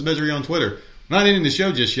Voices of Misery on Twitter. Not ending the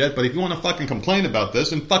show just yet, but if you want to fucking complain about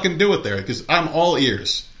this, then fucking do it there, because I'm all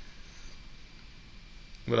ears.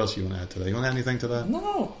 What else you want to add to that? You want to add anything to that?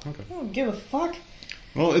 No. Okay. I don't give a fuck.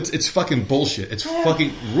 Well, it's fucking bullshit. It's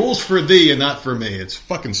fucking rules for thee and not for me. It's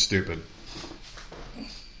fucking stupid.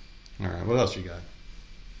 All right, what else you got?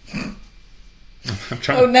 I'm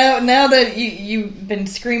trying now that you've been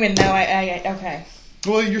screaming, now I okay.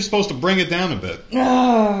 Well, you're supposed to bring it down a bit.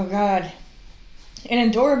 Oh, God. An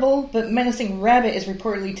adorable but menacing rabbit is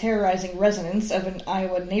reportedly terrorizing residents of an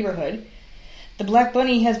Iowa neighborhood. The black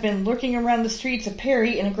bunny has been lurking around the streets of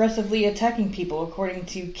Perry and aggressively attacking people, according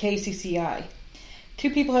to KCCI. 2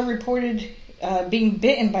 people have reported being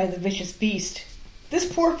bitten by the vicious beast.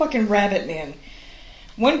 This poor fucking rabbit, man.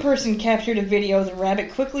 One person captured a video of the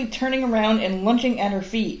rabbit quickly turning around and lunging at her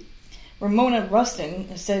feet. Ramona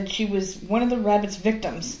Rustin said she was one of the rabbit's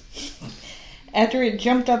victims. After it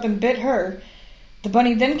jumped up and bit her, the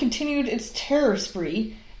bunny then continued its terror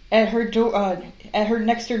spree at her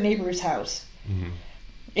next-door neighbor's house. Mm-hmm.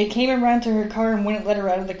 It came around to her car and wouldn't let her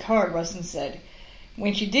out of the car, Rustin said.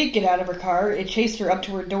 When she did get out of her car, it chased her up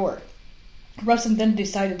to her door. Rustin then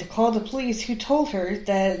decided to call the police, who told her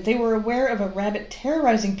that they were aware of a rabbit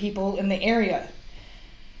terrorizing people in the area.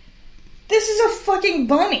 This is a fucking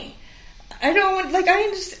bunny.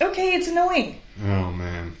 Okay, it's annoying. Oh,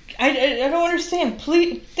 man. I don't understand.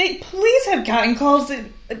 Police have gotten calls that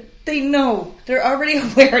they know. They're already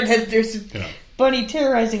aware that there's a bunny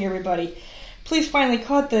terrorizing everybody. Police finally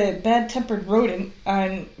caught the bad-tempered rodent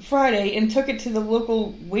on Friday and took it to the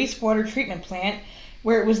local wastewater treatment plant,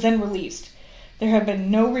 where it was then released. There have been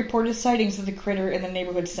no reported sightings of the critter in the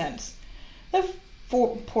neighborhood since. That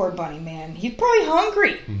poor bunny, man. He's probably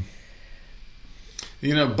hungry.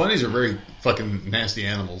 You know, bunnies are very fucking nasty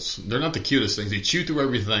animals. They're not the cutest things. They chew through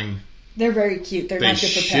everything. They're very cute. They're not good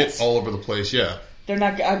for pets. They shit all over the place, yeah. They're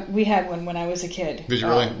not. We had one when I was a kid. Did you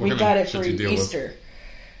really? We got it for Easter.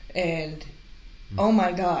 And, oh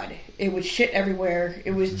my God, it would shit everywhere.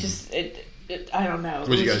 It was just, I don't know. What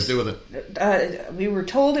did you guys do with it? We were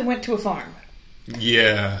told it went to a farm.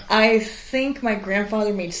 Yeah. I think my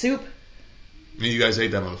grandfather made soup. And you guys ate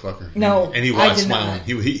that motherfucker. No, and he was smiling.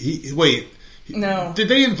 He wait. No. Did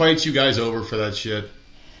they invite you guys over for that shit?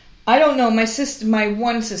 I don't know. My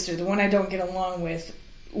one sister, the one I don't get along with,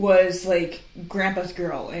 was like Grandpa's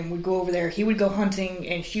girl and would go over there. He would go hunting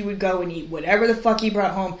and she would go and eat whatever the fuck he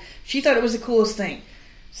brought home. She thought it was the coolest thing.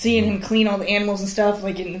 Seeing him clean all the animals and stuff,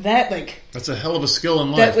 that's a hell of a skill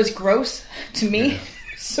in life. That was gross to me. Yeah.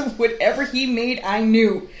 So whatever he made, I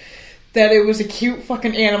knew that it was a cute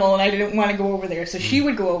fucking animal and I didn't want to go over there. So she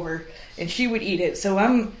would go over and she would eat it.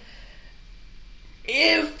 So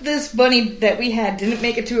if this bunny that we had didn't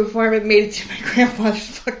make it to a farm, it made it to my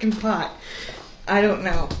grandfather's fucking pot. I don't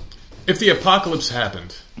know. If the apocalypse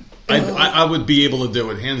happened, I would be able to do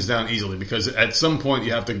it hands down easily, because at some point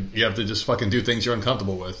you have to just fucking do things you're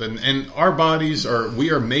uncomfortable with, and our bodies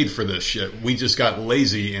we are made for this shit. We just got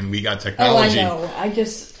lazy and we got technology. Oh,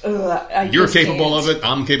 I know. You're capable of it.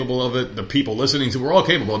 I'm capable of it. The people listening to, we're all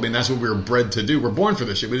capable. I mean, that's what we were bred to do. We're born for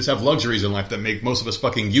this shit. We just have luxuries in life that make most of us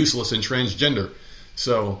fucking useless and transgender.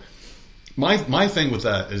 So my thing with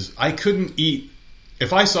that is I couldn't eat.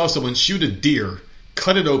 If I saw someone shoot a deer,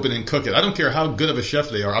 cut it open and cook it, I don't care how good of a chef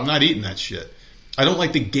they are, I'm not eating that shit. I don't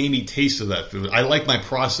like the gamey taste of that food. I like my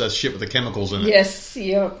processed shit with the chemicals in it. Yes,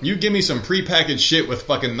 yep. You give me some prepackaged shit with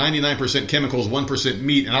fucking 99% chemicals, 1%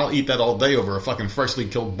 meat, and I'll eat that all day over a fucking freshly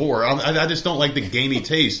killed boar. I just don't like the gamey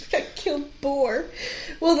taste. Killed boar.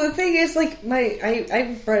 Well, the thing is,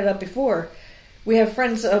 I brought it up before. We have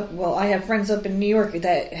friends I have friends up in New York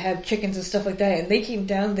that have chickens and stuff like that, and they came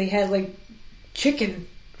down, they had chicken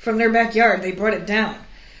from their backyard. They brought it down.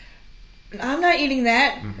 I'm not eating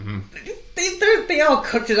that. Mm-hmm. They all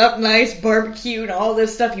cooked it up nice, barbecued, all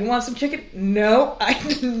this stuff. You want some chicken? No.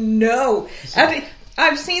 No.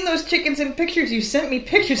 I've seen those chickens in pictures. You sent me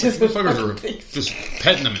pictures of those fucking things. Just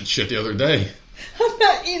petting them and shit the other day. I'm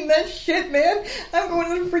not eating that shit, man. I'm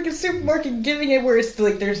going to the freaking supermarket and getting it where it's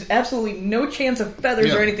there's absolutely no chance of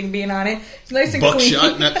feathers or anything being on it. It's nice and clean.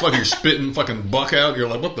 Buckshot and that fucking spitting fucking buck out. You're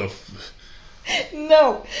like, what the...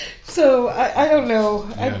 No. So, I don't know.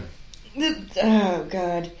 Yeah. Oh,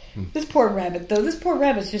 God. This poor rabbit, though. This poor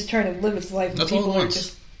rabbit's just trying to live its life, and That's people all it are wants.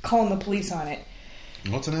 just calling the police on it.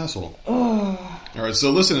 What's an asshole? Oh. All right,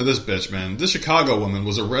 so listen to this bitch, man. This Chicago woman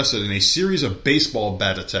was arrested in a series of baseball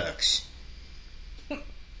bat attacks.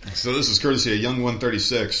 So this is courtesy of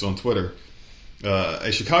Young136 on Twitter.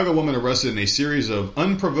 A Chicago woman arrested in a series of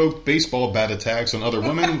unprovoked baseball bat attacks on other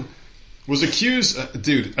women was accused...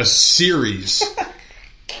 a series.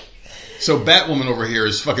 So Batwoman over here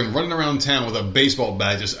is fucking running around town with a baseball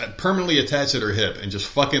bat just permanently attached at her hip and just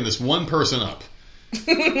fucking this one person up.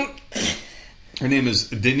 Her name is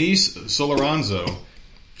Denise Soloranzo.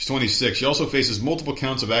 She's 26. She also faces multiple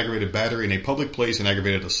counts of aggravated battery in a public place and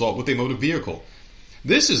aggravated assault with a motor vehicle.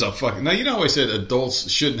 This is a fucking... Now, you know how I said adults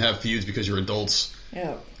shouldn't have feuds because you're adults?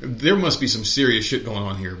 Yeah. There must be some serious shit going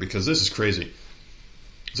on here because this is crazy.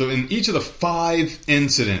 So in each of the 5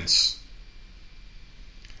 incidents,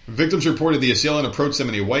 victims reported the assailant approached them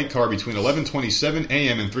in a white car between 11:27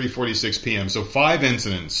 a.m. and 3:46 p.m. So 5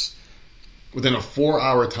 incidents within a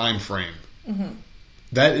 4-hour time frame. Mm-hmm.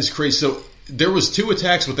 That is crazy. So there was 2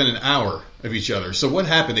 attacks within an hour of each other. So what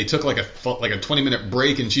happened? They took like a 20-minute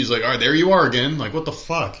break, and she's like, "All right, there you are again." Like, what the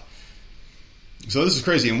fuck? So this is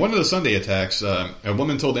crazy. In one of the Sunday attacks, a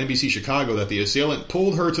woman told NBC Chicago that the assailant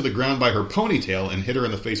pulled her to the ground by her ponytail and hit her in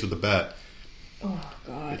the face with a bat. Oh,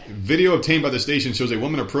 God. Video obtained by the station shows a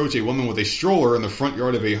woman approach a woman with a stroller in the front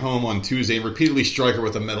yard of a home on Tuesday and repeatedly strike her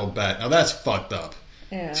with a metal bat. Now that's fucked up.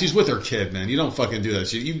 Yeah. She's with her kid, man. You don't fucking do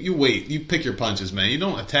that. You wait. You pick your punches, man. You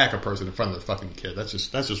don't attack a person in front of their fucking kid. That's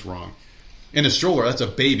just wrong. In a stroller, that's a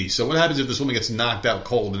baby. So what happens if this woman gets knocked out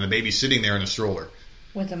cold and the baby's sitting there in a stroller?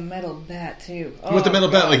 With a metal bat, too. Oh, with the metal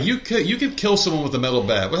God. bat. Like, you could kill someone with a metal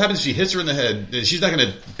bat. What happens if she hits her in the head? She's not going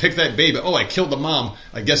to pick that baby. Oh, I killed the mom.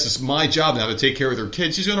 I guess it's my job now to take care of her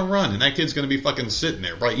kid. She's going to run, and that kid's going to be fucking sitting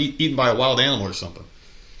there, probably eaten by a wild animal or something.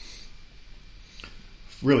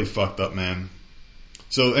 Really fucked up, man.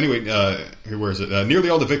 So anyway, where is it? Nearly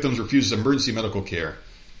all the victims refused emergency medical care.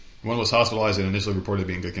 One was hospitalized and initially reported to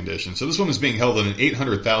be in good condition. So this woman is being held on an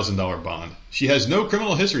 $800,000 bond. She has no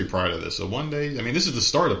criminal history prior to this. So one day, I mean, this is the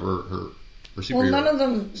start of her superhero Well, none of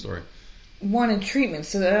them story. Wanted treatment,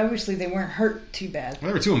 so that obviously they weren't hurt too bad. Well,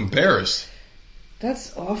 they were too embarrassed.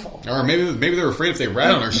 That's awful. Or maybe they were afraid if they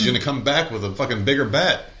rat on her, she's going to come back with a fucking bigger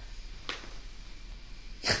bat.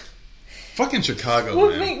 Fucking Chicago,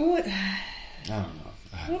 man. I don't know.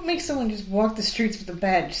 What makes someone just walk the streets with a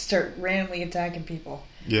bat and just start randomly attacking people?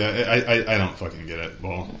 Yeah, I don't fucking get it.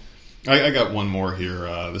 Well, I got one more here.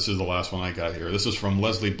 This is the last one I got here. This is from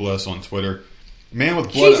Leslie Bliss on Twitter. Man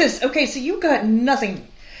with blood... Jesus, okay, so you got nothing.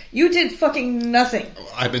 You did fucking nothing.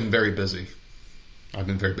 I've been very busy.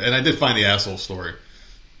 And I did find the asshole story.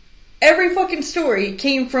 Every fucking story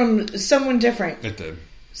came from someone different. It did.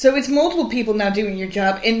 So it's multiple people now doing your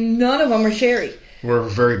job, and none of them are Sherry. We're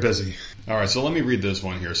very busy. All right, so let me read this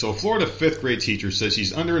one here. So a Florida 5th grade teacher says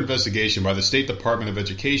she's under investigation by the State Department of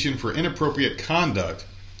Education for inappropriate conduct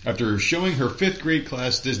after showing her 5th grade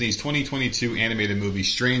class Disney's 2022 animated movie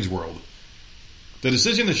Strange World. The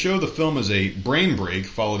decision to show the film as a brain break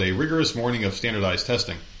followed a rigorous morning of standardized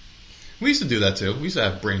testing. We used to do that too. We used to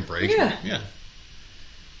have brain breaks. Yeah.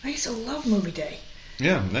 I used to love movie day.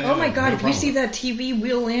 Yeah. Oh my God, if you see that TV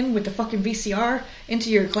wheel in with the fucking VCR into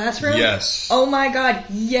your classroom? Yes. Oh my God,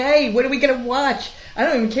 yay, what are we going to watch? I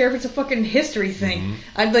don't even care if it's a fucking history thing.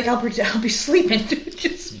 Mm-hmm. I'll be sleeping.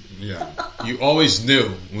 Just... Yeah. You always knew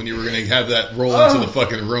when you were going to have that roll into the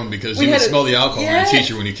fucking room because you would smell the alcohol on your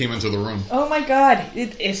teacher when you came into the room. Oh my God,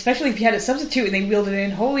 especially if you had a substitute and they wheeled it in.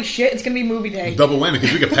 Holy shit, it's going to be movie day. Double whammy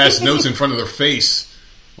because we could pass notes in front of their face.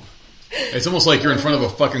 It's almost like you're in front of a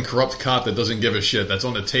fucking corrupt cop that doesn't give a shit. That's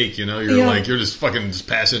on the take, you know? You're just fucking just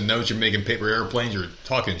passing notes. You're making paper airplanes. You're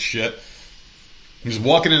talking shit. You're just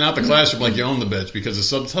walking in and out the classroom like you own the bitch because the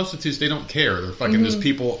substitutes, they don't care. They're fucking just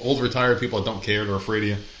people, old retired people that don't care. They're afraid of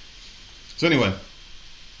you. So anyway,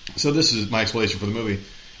 this is my explanation for the movie.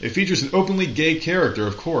 It features an openly gay character,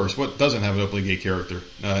 of course. What doesn't have an openly gay character?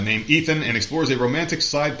 Named Ethan, and explores a romantic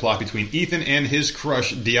side plot between Ethan and his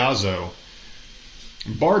crush, Diazo.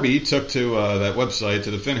 Barbie took to that website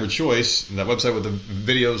to defend her choice, that website with the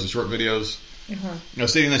videos, the short videos,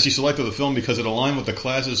 stating that she selected the film because it aligned with the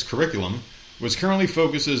class's curriculum, which currently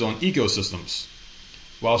focuses on ecosystems.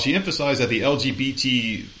 While she emphasized that the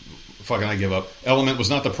LGBT element was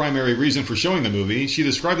not the primary reason for showing the movie, she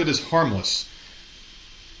described it as harmless.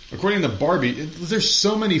 According to Barbie, there's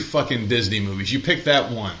so many fucking Disney movies. You pick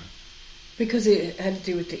that one. Because it had to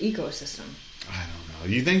do with the ecosystem. I don't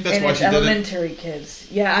know. You think that's and why she did it? Elementary kids.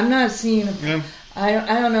 Yeah, I'm not seeing... Yeah. I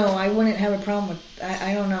don't know. I wouldn't have a problem with...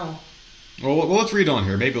 I don't know. Well, let's read on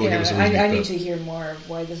here. Maybe it'll give us a reason. I need to hear more of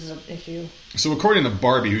why this is an issue. So according to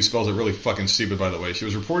Barbie, who spells it really fucking stupid, by the way, she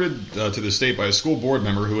was reported to the state by a school board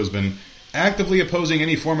member who has been actively opposing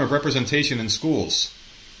any form of representation in schools.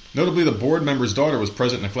 Notably, the board member's daughter was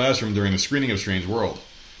present in the classroom during the screening of Strange World.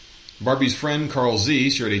 Barbie's friend, Carl Z.,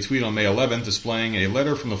 shared a tweet on May 11th displaying a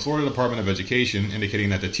letter from the Florida Department of Education indicating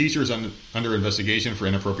that the teacher is under investigation for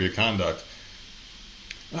inappropriate conduct.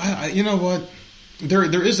 You know what?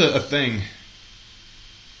 There is a thing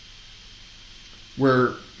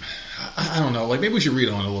where, I don't know, like maybe we should read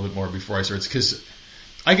on a little bit more before I start, because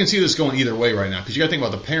I can see this going either way right now, because you got to think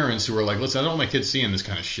about the parents who are like, listen, I don't want my kids seeing this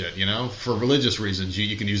kind of shit, you know? For religious reasons,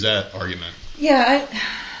 you can use that argument. Yeah,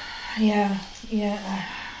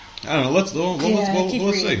 I don't know, let's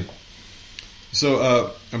see.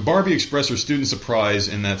 So, Barbie expressed her student surprise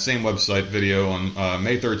in that same website video on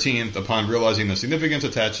May 13th upon realizing the significance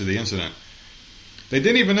attached to the incident. They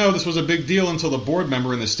didn't even know this was a big deal until the board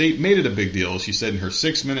member in the state made it a big deal, she said in her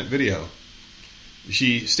 6-minute video.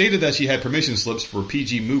 She stated that she had permission slips for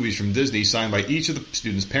PG movies from Disney signed by each of the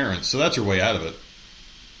students' parents, so that's her way out of it.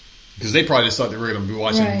 Because they probably just thought they were going to be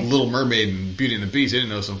watching Little Mermaid and Beauty and the Beast. They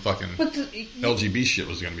didn't know some fucking LGB shit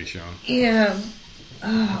was going to be shown. Yeah.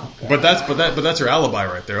 Oh, God. But that's her alibi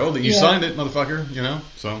right there. Oh, you signed it, motherfucker. You know.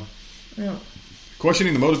 So. Yeah.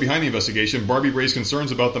 Questioning the motive behind the investigation, Barbie raised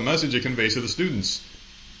concerns about the message it conveys to the students.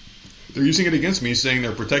 They're using it against me, saying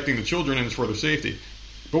they're protecting the children and it's for their safety.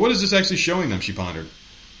 But what is this actually showing them? She pondered.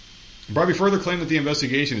 Barbie further claimed that the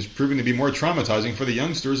investigation is proving to be more traumatizing for the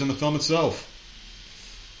youngsters than the film itself.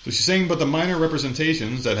 So she's saying, but the minor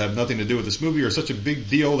representations that have nothing to do with this movie are such a big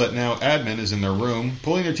deal that now admin is in their room,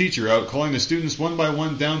 pulling their teacher out, calling the students one by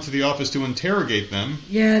one down to the office to interrogate them.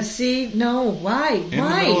 Yeah, see? No, why? In the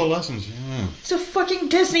middle of lessons, yeah. It's a fucking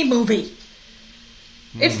Disney movie.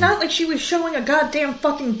 It's not like she was showing a goddamn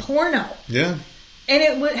fucking porno. Yeah. And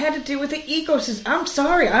it had to do with the ecosystem. I'm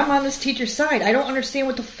sorry, I'm on this teacher's side. I don't understand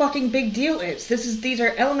what the fucking big deal is. These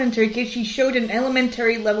are elementary kids. She showed an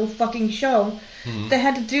elementary level fucking show that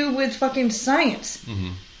had to do with fucking science.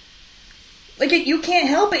 Like, you can't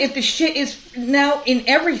help it if the shit is now in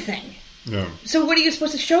everything. Yeah. So what are you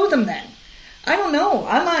supposed to show them then? I don't know.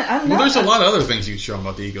 I'm not. Well, there's a lot of other things you can show them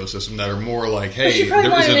about the ecosystem that are more like, hey, but she probably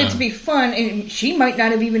wanted it to be fun, and she might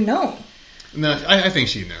not have even known. No, I think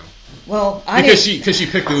she knew. Well, because she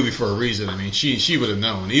picked the movie for a reason. I mean, she would have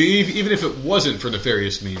known, even if it wasn't for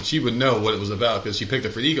nefarious means, she would know what it was about because she picked it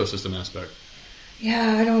for the ecosystem aspect.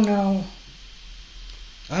 Yeah, I don't know.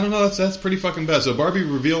 That's pretty fucking bad. So Barbie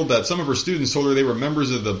revealed that some of her students told her they were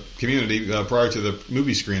members of the community prior to the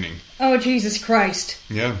movie screening. Oh, Jesus Christ!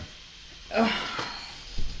 Yeah.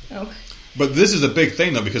 Okay. But this is a big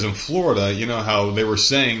thing, though, because in Florida, you know how they were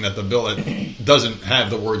saying that the bill that doesn't have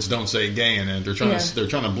the words "don't say gay" in it. They're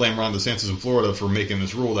trying to blame Ron DeSantis in Florida for making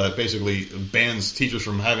this rule that basically bans teachers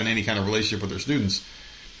from having any kind of relationship with their students.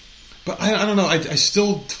 But I don't know. I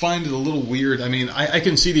still find it a little weird. I mean, I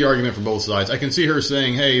can see the argument from both sides. I can see her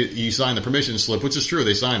saying, "Hey, you signed the permission slip," which is true.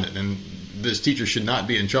 They signed it, and this teacher should not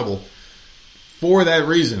be in trouble for that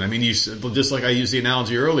reason. I mean, just like I used the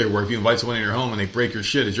analogy earlier, where if you invite someone in your home and they break your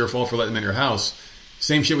shit, it's your fault for letting them in your house.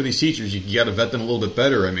 Same shit with these teachers. You got to vet them a little bit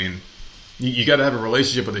better. I mean, you got to have a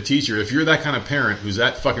relationship with a teacher. If you're that kind of parent who's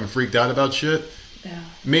that fucking freaked out about shit,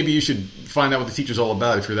 maybe you should find out what the teacher's all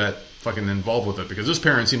about if you're that fucking involved with it. Because this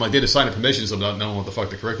parent seemed like they just signed a permission slip without knowing what the fuck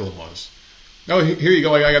the curriculum was. Oh, here you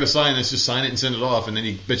go. I got to sign this. Just sign it and send it off. And then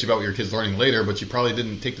you bitch about what your kid's learning later, but you probably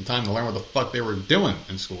didn't take the time to learn what the fuck they were doing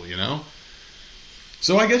in school, you know?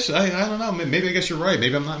 So I guess, I don't know, maybe I guess you're right.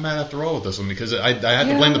 Maybe I'm not mad after all with this one, because I have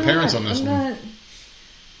to blame the parents on this one.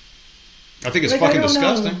 I think it's fucking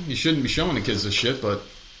disgusting. You shouldn't be showing the kids this shit, but...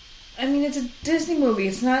 I mean, it's a Disney movie.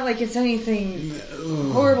 It's not like it's anything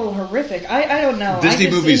horrible, horrific. I don't know. Disney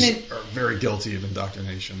movies are very guilty of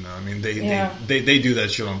indoctrination, though. I mean, they do that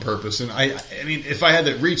shit on purpose. And I mean, if I had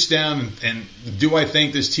to reach down and do I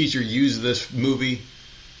think this teacher used this movie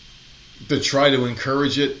to try to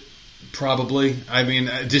encourage it? Probably. I mean,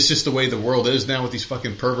 it's just the way the world is now with these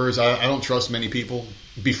fucking perverts. I don't trust many people.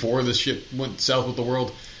 Before this shit went south with the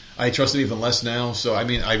world, I trust it even less now. So, I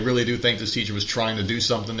mean, I really do think this teacher was trying to do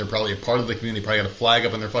something. They're probably a part of the community. Probably got a flag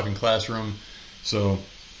up in their fucking classroom. So,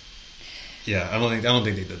 yeah, I don't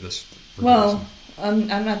think they did this. Well, I'm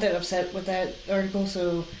not that upset with that article,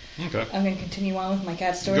 so okay. I'm going to continue on with my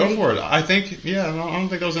cat story. Go for it. I think, I don't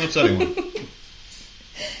think that was an upsetting one.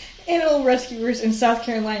 Animal rescuers in South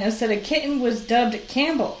Carolina said a kitten was dubbed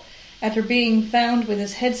Campbell after being found with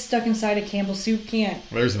his head stuck inside a Campbell soup can.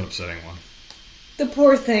 There's an upsetting one. The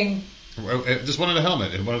poor thing. It just wanted a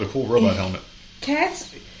helmet. It wanted a cool robot helmet.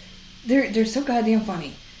 Cats, they're so goddamn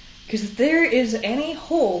funny. Because if there is any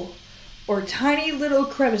hole or tiny little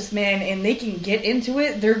crevice, man, and they can get into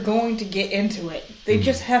it, they're going to get into it. They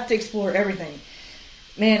just have to explore everything.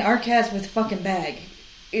 Man, our cats with fucking bag.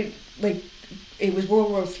 It was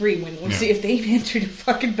World War III when see if they entered a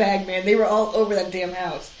fucking bag, man, they were all over that damn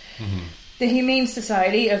house. Mm-hmm. The Humane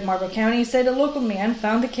Society of Marlborough County said a local man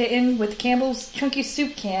found the kitten with Campbell's chunky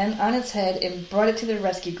soup can on its head and brought it to the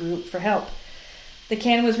rescue group for help. The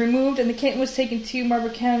can was removed and the kitten was taken to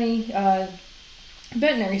Marlborough County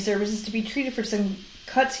veterinary services to be treated for some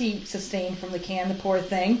cuts he sustained from the can, the poor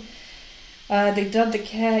thing. They dubbed the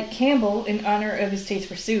cat Campbell in honor of his taste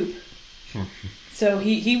for soup. So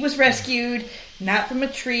he was rescued, not from a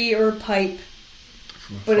tree or a pipe,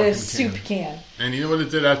 but a soup can. And you know what it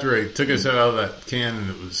did after it took his head out of that can and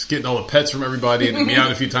it was getting all the pets from everybody and it meowed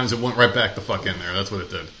a few times, it went right back the fuck in there. That's what it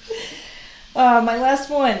did. My last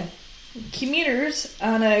one. Commuters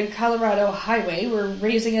on a Colorado highway were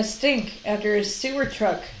raising a stink after a sewer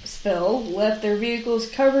truck spill left their vehicles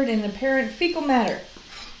covered in apparent fecal matter.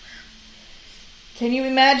 Can you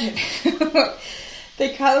imagine?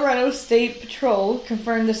 The Colorado State Patrol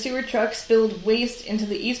confirmed the sewer truck spilled waste into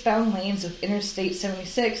the eastbound lanes of Interstate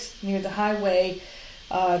 76 near the Highway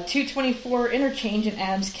 224 interchange in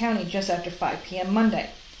Adams County just after 5 p.m. Monday.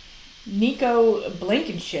 Nico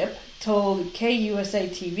Blankenship told KUSA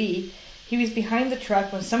TV he was behind the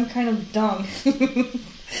truck when some kind of dung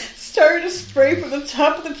started to spray from the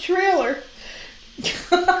top of the trailer.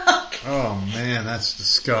 Oh man, that's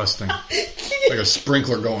disgusting. It's like a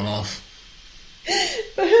sprinkler going off.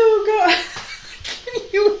 Oh God. Can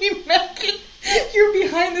you imagine? You're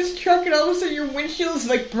behind this truck and all of a sudden your windshield is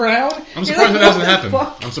like brown. I'm surprised that hasn't happened.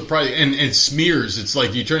 Fuck? I'm surprised. And it smears. It's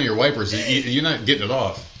like you turn your wipers. You're not getting it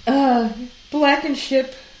off.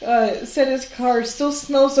 Blankenship said his car still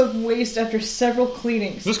smells of waste after several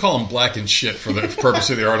cleanings. Let's call him Black and Shit for the purpose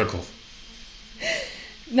of the article.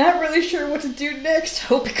 Not really sure what to do next.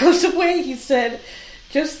 Hope it goes away, he said.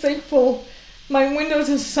 Just thankful my windows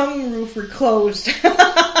and sunroof were closed.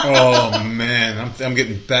 Oh man, I'm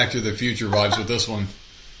getting Back to the Future vibes with this one.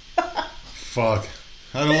 Fuck.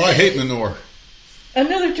 I don't know, I hate manure.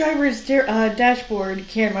 Another driver's dashboard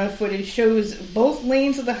camera footage shows both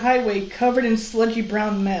lanes of the highway covered in sludgy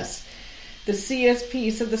brown mess. The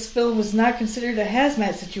CSP said the spill was not considered a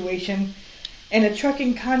hazmat situation, and a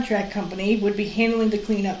trucking contract company would be handling the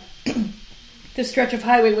cleanup. The stretch of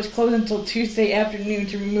highway was closed until Tuesday afternoon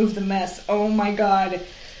to remove the mess. Oh my God.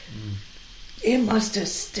 It must have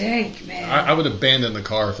stank, man. I would abandon the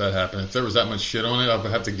car if that happened. If there was that much shit on it, I would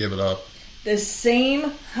have to give it up. The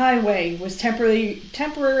same highway was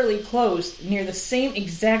temporarily closed near the same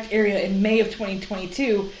exact area in May of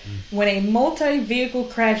 2022 when a multi-vehicle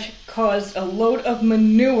crash caused a load of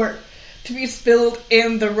manure to be spilled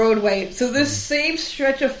in the roadway. So this same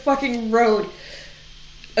stretch of fucking road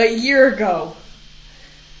a year ago,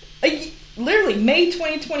 literally May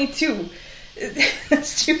 2022,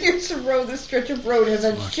 that's 2 years in a row, this stretch of road has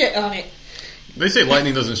had shit on it. They say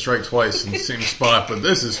lightning doesn't strike twice in the same spot, but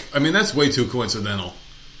that's way too coincidental.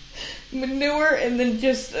 Manure and then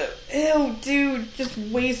just, ew, dude, just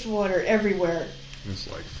wastewater everywhere. It's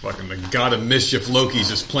like fucking the god of mischief Loki's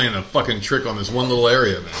just playing a fucking trick on this one little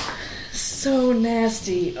area, man. So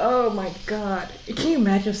nasty. Oh my God. Can you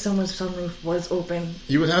imagine if someone's sunroof was open?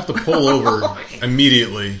 You would have to pull over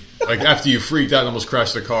immediately. Like after you freaked out and almost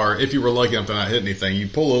crashed the car, if you were lucky enough to not hit anything, you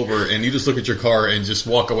pull over and you just look at your car and just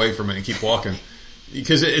walk away from it and keep walking.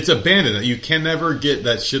 Because it's abandoned. You can never get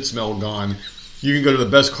that shit smell gone. You can go to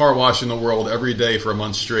the best car wash in the world every day for a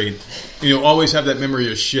month straight. And you'll always have that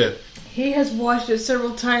memory of shit. He has washed it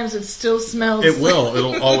several times. It still smells. It will.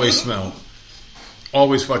 It'll always smell.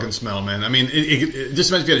 Always fucking smell, man. I mean, it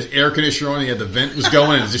just imagine if you had his air conditioner on and he had the vent was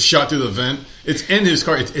going and it just shot through the vent. It's in his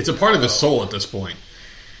car. It's a part of his soul at this point.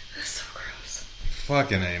 That's so gross.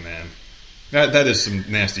 Fucking A, man. That is some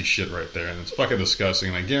nasty shit right there. And it's fucking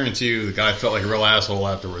disgusting. And I guarantee you the guy felt like a real asshole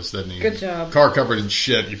afterwards, didn't he? Good job. Car covered in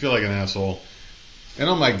shit. You feel like an asshole. And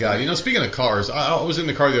oh my God. You know, speaking of cars, I was in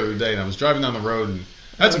the car the other day and I was driving down the road and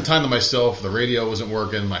I had some time to myself. The radio wasn't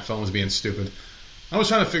working. My phone was being stupid. I was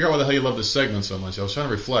trying to figure out why the hell you love this segment so much. I was trying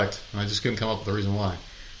to reflect, and I just couldn't come up with the reason why.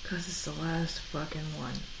 Because it's the last fucking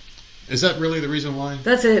one. Is that really the reason why?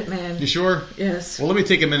 That's it, man. You sure? Yes. Well, let me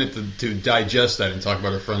take a minute to digest that and talk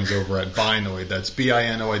about our friends over at Binoid. That's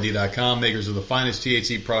BINOID.com, makers of the finest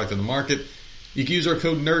THC product on the market. You can use our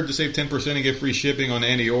code NERD to save 10% and get free shipping on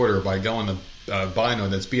any order by going to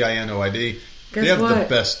Binoid. That's BINOID. They have the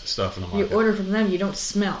best stuff in the market. You order from them, you don't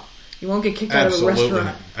smell. You won't get kicked out of a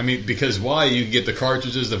restaurant. I mean, because why? You can get the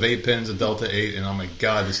cartridges, the vape pens, the Delta 8, and oh my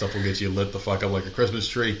God, this stuff will get you lit the fuck up like a Christmas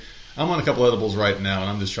tree. I'm on a couple edibles right now, and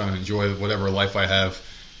I'm just trying to enjoy whatever life I have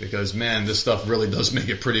because, man, this stuff really does make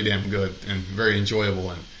it pretty damn good and very enjoyable.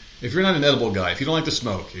 And if you're not an edible guy, if you don't like to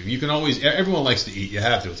smoke, you can always, everyone likes to eat. You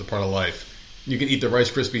have to. It's a part of life. You can eat the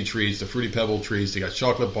Rice Krispie treats, the Fruity Pebble treats. They got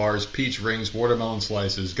chocolate bars, peach rings, watermelon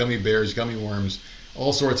slices, gummy bears, gummy worms,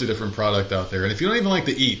 all sorts of different product out there. And if you don't even like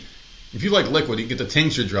to eat, if you like liquid, you can get the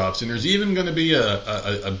tincture drops. And there's even going to be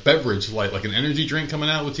a beverage like an energy drink coming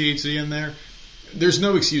out with THC in there. There's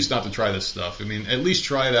no excuse not to try this stuff. I mean, at least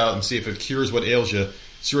try it out and see if it cures what ails you.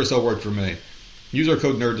 Sure as hell worked for me. Use our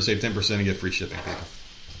code NERD to save 10% and get free shipping,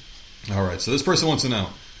 people. All right, so this person wants to know.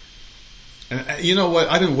 And you know what?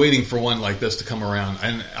 I've been waiting for one like this to come around,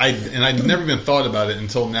 and I'd never even thought about it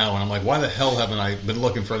until now. And I'm like, why the hell haven't I been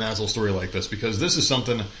looking for an asshole story like this? Because this is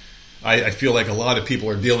something I feel like a lot of people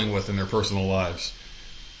are dealing with in their personal lives.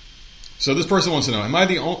 So this person wants to know: Am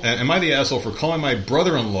I the asshole for calling my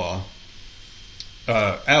brother-in-law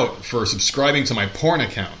out for subscribing to my porn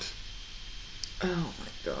account? Oh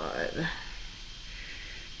my god!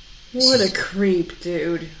 What a creep,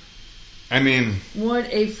 dude. I mean... What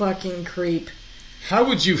a fucking creep. How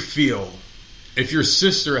would you feel if your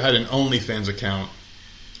sister had an OnlyFans account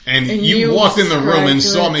and you walked in the room and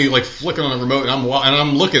saw me like flicking on the remote and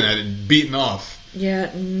I'm looking at it beating off?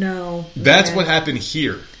 Yeah, no. That's what happened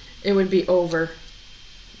here. It would be over.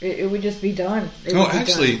 It would just be done. No,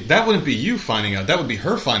 actually, that wouldn't be you finding out. That would be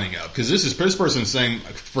her finding out. Because this person saying,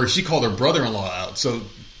 she called her brother-in-law out. So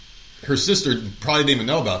her sister probably didn't even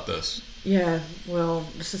know about this. Yeah, well,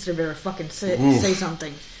 the sister better fucking say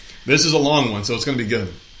something. This is a long one, so it's going to be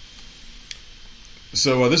good.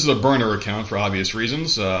 So this is a burner account for obvious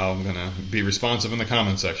reasons. I'm going to be responsive in the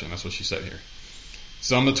comment section. That's what she said here.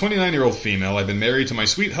 So I'm a 29-year-old female. I've been married to my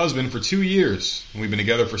sweet husband for 2 years. And we've been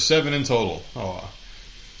together for 7 in total. Oh.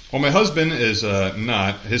 Well, my husband is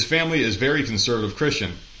not. His family is very conservative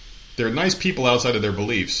Christian. They're nice people outside of their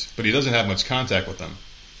beliefs, but he doesn't have much contact with them.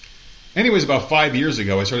 Anyways, about 5 years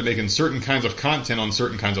ago, I started making certain kinds of content on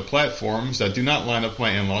certain kinds of platforms that do not line up with my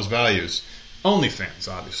in-laws' values.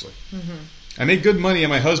 OnlyFans, obviously. Mm-hmm. I make good money,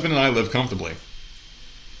 and my husband and I live comfortably.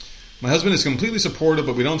 My husband is completely supportive,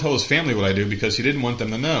 but we don't tell his family what I do because he didn't want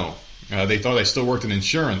them to know. They thought I still worked in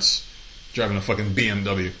insurance, driving a fucking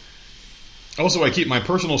BMW. Also, I keep my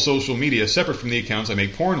personal social media separate from the accounts I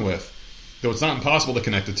make porn with, though it's not impossible to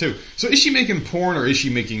connect the two. So is she making porn or is she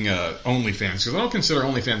making OnlyFans? Because I don't consider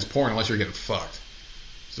OnlyFans porn unless you're getting fucked.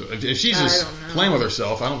 So if she's just playing with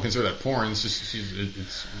herself, I don't consider that porn. It's just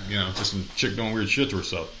just some chick doing weird shit to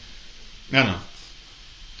herself. I don't know.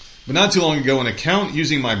 But not too long ago, an account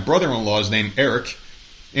using my brother-in-law's name, Eric,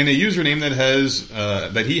 and a username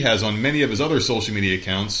that he has on many of his other social media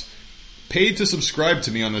accounts, paid to subscribe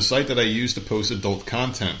to me on the site that I use to post adult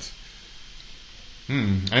content.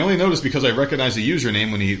 I only noticed because I recognized the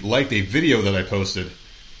username when he liked a video that I posted.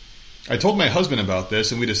 I told my husband about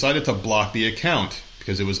this, and we decided to block the account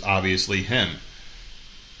because it was obviously him.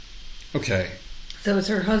 Okay. So it's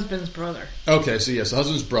her husband's brother. Okay, so yes, the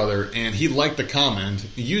husband's brother, and he liked the comment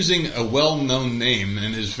using a well-known name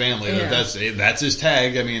in his family. Yeah. That's his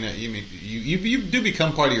tag. I mean, you do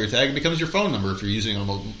become part of your tag. It becomes your phone number if you're using it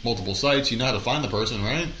on multiple sites. You know how to find the person,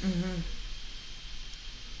 right? Mm-hmm.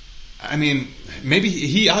 I mean, maybe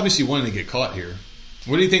he obviously wanted to get caught here.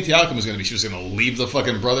 What do you think the outcome was going to be? She was going to leave the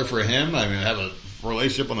fucking brother for him? I mean, have a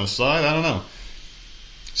relationship on the side? I don't know.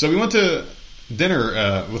 So we went to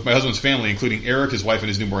dinner with my husband's family, including Eric, his wife, and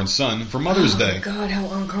his newborn son, for Mother's Day. Oh, God, how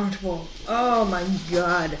uncomfortable. Oh, my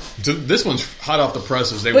God. So this one's hot off the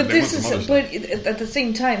presses. But at the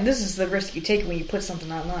same time, this is the risk you take when you put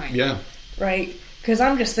something online. Yeah. Right? Because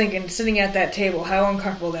I'm just thinking, sitting at that table, how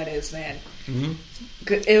uncomfortable that is, man. Mm-hmm.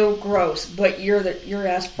 Ew, gross. But your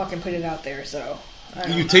ass fucking put it out there, so...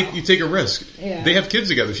 You take a risk. Yeah. They have kids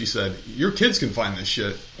together, she said. Your kids can find this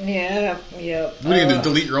shit. Yeah. What are you going to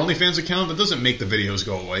delete your OnlyFans account? That doesn't make the videos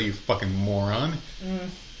go away, you fucking moron.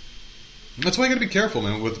 That's why you got to be careful,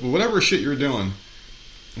 man. With whatever shit you're doing,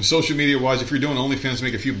 social media-wise, if you're doing OnlyFans to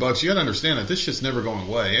make a few bucks, you got to understand that this shit's never going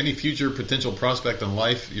away. Any future potential prospect in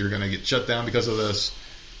life, you're going to get shut down because of this.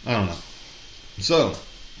 I don't know. So,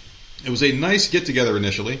 it was a nice get-together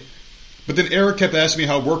initially. But then Eric kept asking me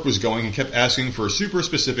how work was going and kept asking for super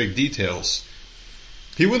specific details.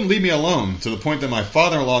 He wouldn't leave me alone, to the point that my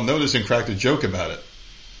father-in-law noticed and cracked a joke about it.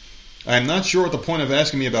 I am not sure what the point of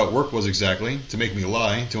asking me about work was exactly, to make me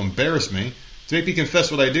lie, to embarrass me, to make me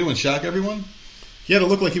confess what I do and shock everyone. He had to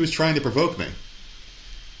look like he was trying to provoke me.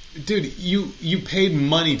 Dude, you paid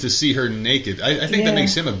money to see her naked. I think that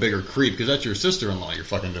makes him a bigger creep, because that's your sister-in-law you're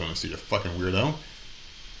fucking doing this to, you fucking weirdo.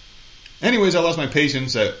 Anyways, I lost my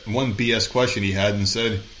patience at one BS question he had and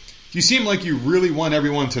said, You seem like you really want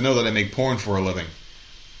everyone to know that I make porn for a living.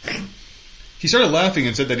 He started laughing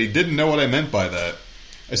and said that he didn't know what I meant by that.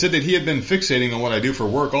 I said that he had been fixating on what I do for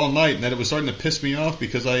work all night and that it was starting to piss me off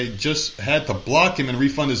because I just had to block him and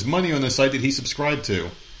refund his money on the site that he subscribed to.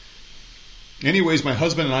 Anyways, my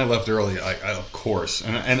husband and I left early, of course.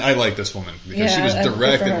 And I like this woman because she was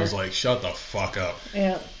direct and was like, shut the fuck up.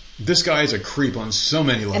 Yeah. This guy is a creep on so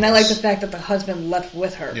many levels. And I like the fact that the husband left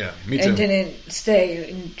with her. Yeah, me too. And didn't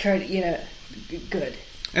stay and try to, good.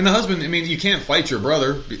 And the husband, I mean, you can't fight your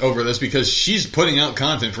brother over this because she's putting out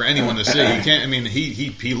content for anyone to see. You can't, I mean,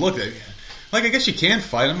 he looked at, like, I guess you can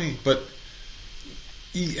fight him, but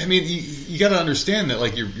you got to understand that,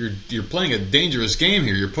 like, you're playing a dangerous game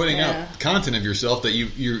here. You're putting out content of yourself that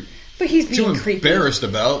you're but he's being too embarrassed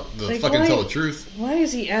about to fucking tell the truth. Why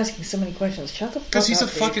is he asking so many questions? Shut the fuck up. Because he's a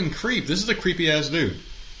fucking creep. This is a creepy ass dude.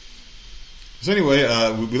 So anyway,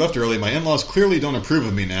 we left early. My in-laws clearly don't approve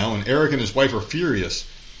of me now, and Eric and his wife are furious.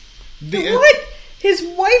 What? His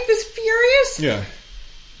wife is furious? Yeah.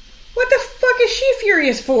 What the fuck is she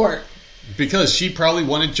furious for? Because she probably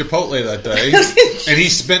wanted Chipotle that day, and he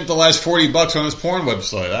spent the last $40 on his porn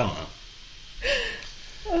website. I don't know.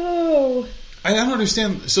 Oh. I don't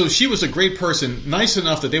understand. So she was a great person, nice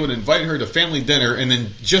enough that they would invite her to family dinner, and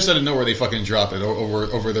then just out of nowhere they fucking drop it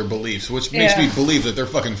over their beliefs, which makes me believe that they're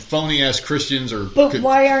fucking phony ass Christians or. But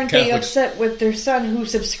why aren't Catholics. they upset with their son who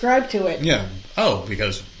subscribed to it? Yeah. Oh,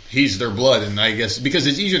 because he's their blood, and I guess because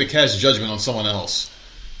it's easier to cast judgment on someone else.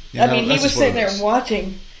 He was sitting there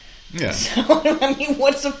watching. Yeah. So, I mean,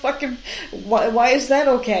 what's the fucking... Why is that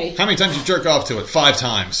okay? How many times you jerk off to it? 5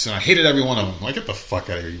 times. And I hated every one of them. Like, get the fuck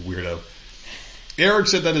out of here, you weirdo. Eric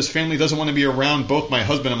said that his family doesn't want to be around both my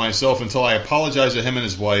husband and myself until I apologize to him and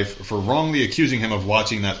his wife for wrongly accusing him of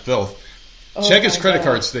watching that filth. Check his credit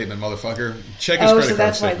card statement, motherfucker. Check his credit card statement. Oh, so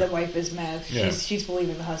that's why the wife is mad. Yeah. She's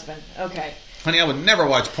believing the husband. Okay. Honey, I would never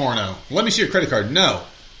watch porno. Let me see your credit card. No.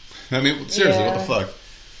 I mean, seriously, what the fuck?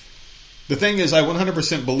 The thing is, I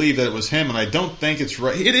 100% believe that it was him, and I don't think it's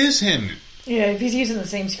right. It is him. Yeah, if he's using the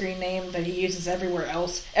same screen name that he uses everywhere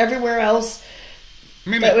else, that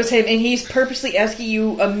was him, and he's purposely asking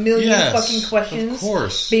you a million fucking questions, of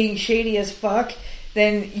course, being shady as fuck,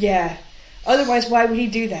 then yeah. Otherwise, why would he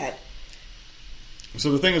do that?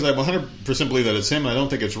 So the thing is, I 100% believe that it's him, and I don't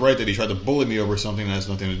think it's right that he tried to bully me over something that has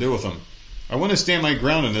nothing to do with him. I want to stand my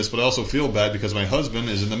ground in this, but I also feel bad because my husband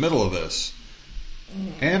is in the middle of this.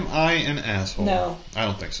 Am I an asshole? No. I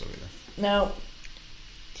don't think so either. No.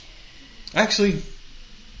 Actually...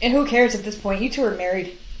 And who cares at this point? You two are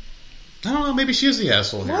married. I don't know. Maybe she is the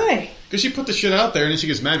asshole here. Why? Because she put the shit out there and then she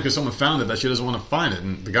gets mad because someone found it that she doesn't want to find it.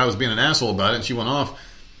 And the guy was being an asshole about it and she went off.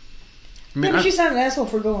 I mean, she's not an asshole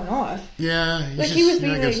for going off. Yeah. He was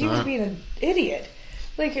being an idiot.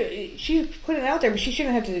 Like, she put it out there, but she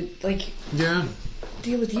shouldn't have to,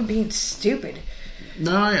 deal with you being stupid.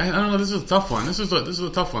 No, I don't know. This is a tough one. This is a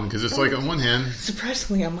tough one because it's like on one hand,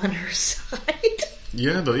 surprisingly, I'm on her side.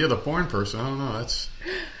 The porn person. I don't know. That's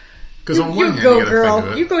because on one hand, go, you gotta girl. think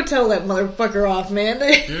of it. You go tell that motherfucker off, man.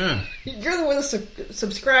 Yeah, you're the one that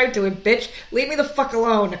subscribed to it, bitch. Leave me the fuck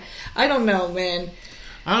alone. I don't know, man.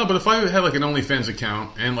 I don't know, but if I had like an OnlyFans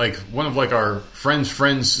account and like one of like our friends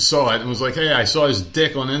saw it and was like, "Hey, I saw his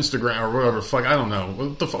dick on Instagram or whatever," fuck, I don't know.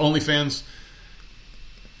 What the OnlyFans?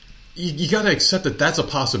 You got to accept that that's a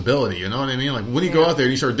possibility. You know what I mean? Like when you go out there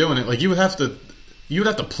and you start doing it, like you would have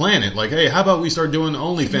to plan it. Like, hey, how about we start doing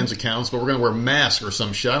OnlyFans accounts, but we're going to wear masks or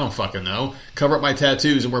some shit. I don't fucking know. Cover up my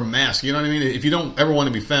tattoos and wear masks. You know what I mean? If you don't ever want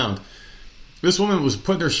to be found. This woman was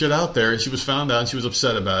putting her shit out there and she was found out and she was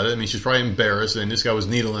upset about it. I mean, she's probably embarrassed and this guy was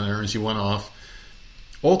needling her and she went off.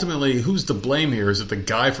 Ultimately, who's to blame here? Is it the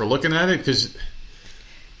guy for looking at it? Because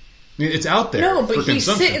it's out there. No, but for he's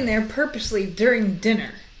consumption. sitting there purposely during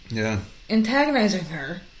dinner. Yeah. Antagonizing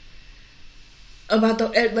her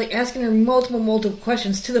about asking her multiple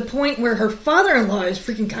questions to the point where her father-in-law is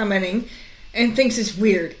freaking commenting and thinks it's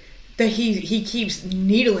weird that he keeps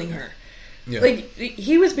needling her. Yeah. Like,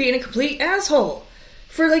 he was being a complete asshole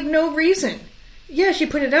for no reason. Yeah, she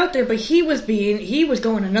put it out there, but he was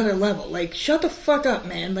going another level. Like, shut the fuck up,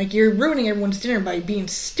 man. Like, you're ruining everyone's dinner by being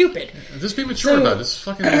stupid. Just be mature about it. It's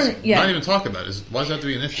fucking not even talk about it. Why does that have to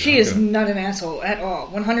be an issue? She is not an asshole at all.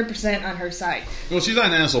 100% on her side. Well, she's not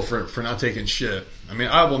an asshole for not taking shit. I mean,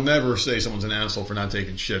 I will never say someone's an asshole for not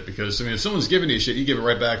taking shit because, I mean, if someone's giving you shit, you give it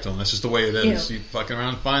right back to them. That's just the way it is. You fucking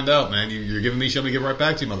around and find out, man. You're giving me shit, I'm going to give it right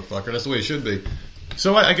back to you, motherfucker. That's the way it should be.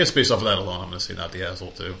 So I guess based off of that alone, I'm going to say not the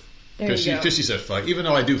asshole, too. Because she said fuck. Even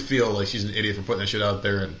though I do feel like she's an idiot for putting that shit out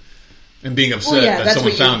there and and being upset that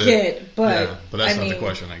someone found it. But that's not the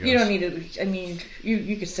question, I guess. You don't need to. I mean,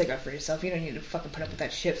 you can stick up for yourself. You don't need to fucking put up with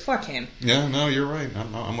that shit. Fuck him. Yeah, no, you're right.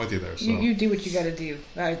 I'm with you there. So. You do what you got to do.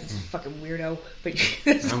 It's fucking weirdo, but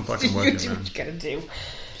I'm fucking with you, do man. what you got to do.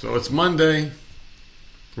 So it's Monday.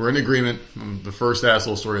 We're in agreement on the first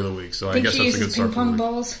asshole story of the week. So I guess that's a good start. Ping pong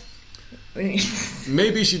balls.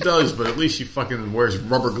 Maybe she does, but at least she fucking wears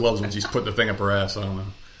rubber gloves when she's putting the thing up her ass. I don't know.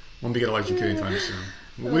 Won't be get electrocuted anytime soon.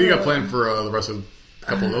 What do you got planned for the rest of the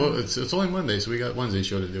couple? It's only Monday, so we got Wednesday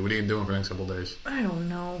show to do. What are you doing for the next couple of days? I don't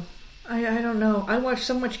know. I don't know. I watched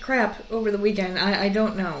so much crap over the weekend. I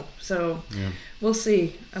don't know. So we'll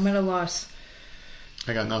see. I'm at a loss.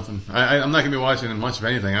 I got nothing. I'm not gonna be watching much of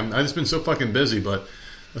anything. I've just been so fucking busy. But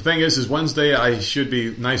the thing is Wednesday I should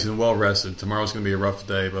be nice and well rested. Tomorrow's gonna be a rough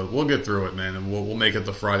day, but we'll get through it, man, and we'll make it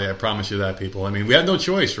to Friday. I promise you that, people. I mean, we have no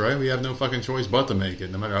choice, right? We have no fucking choice but to make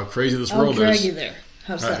it, no matter how crazy this world is. I'll drag you there.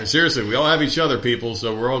 How's that? Seriously, we all have each other, people.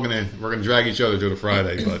 So we're gonna drag each other to the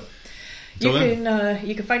Friday. But you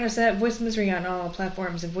can find us at Voice of Misery on all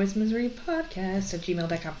platforms and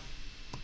voicemiserypodcast@gmail.com.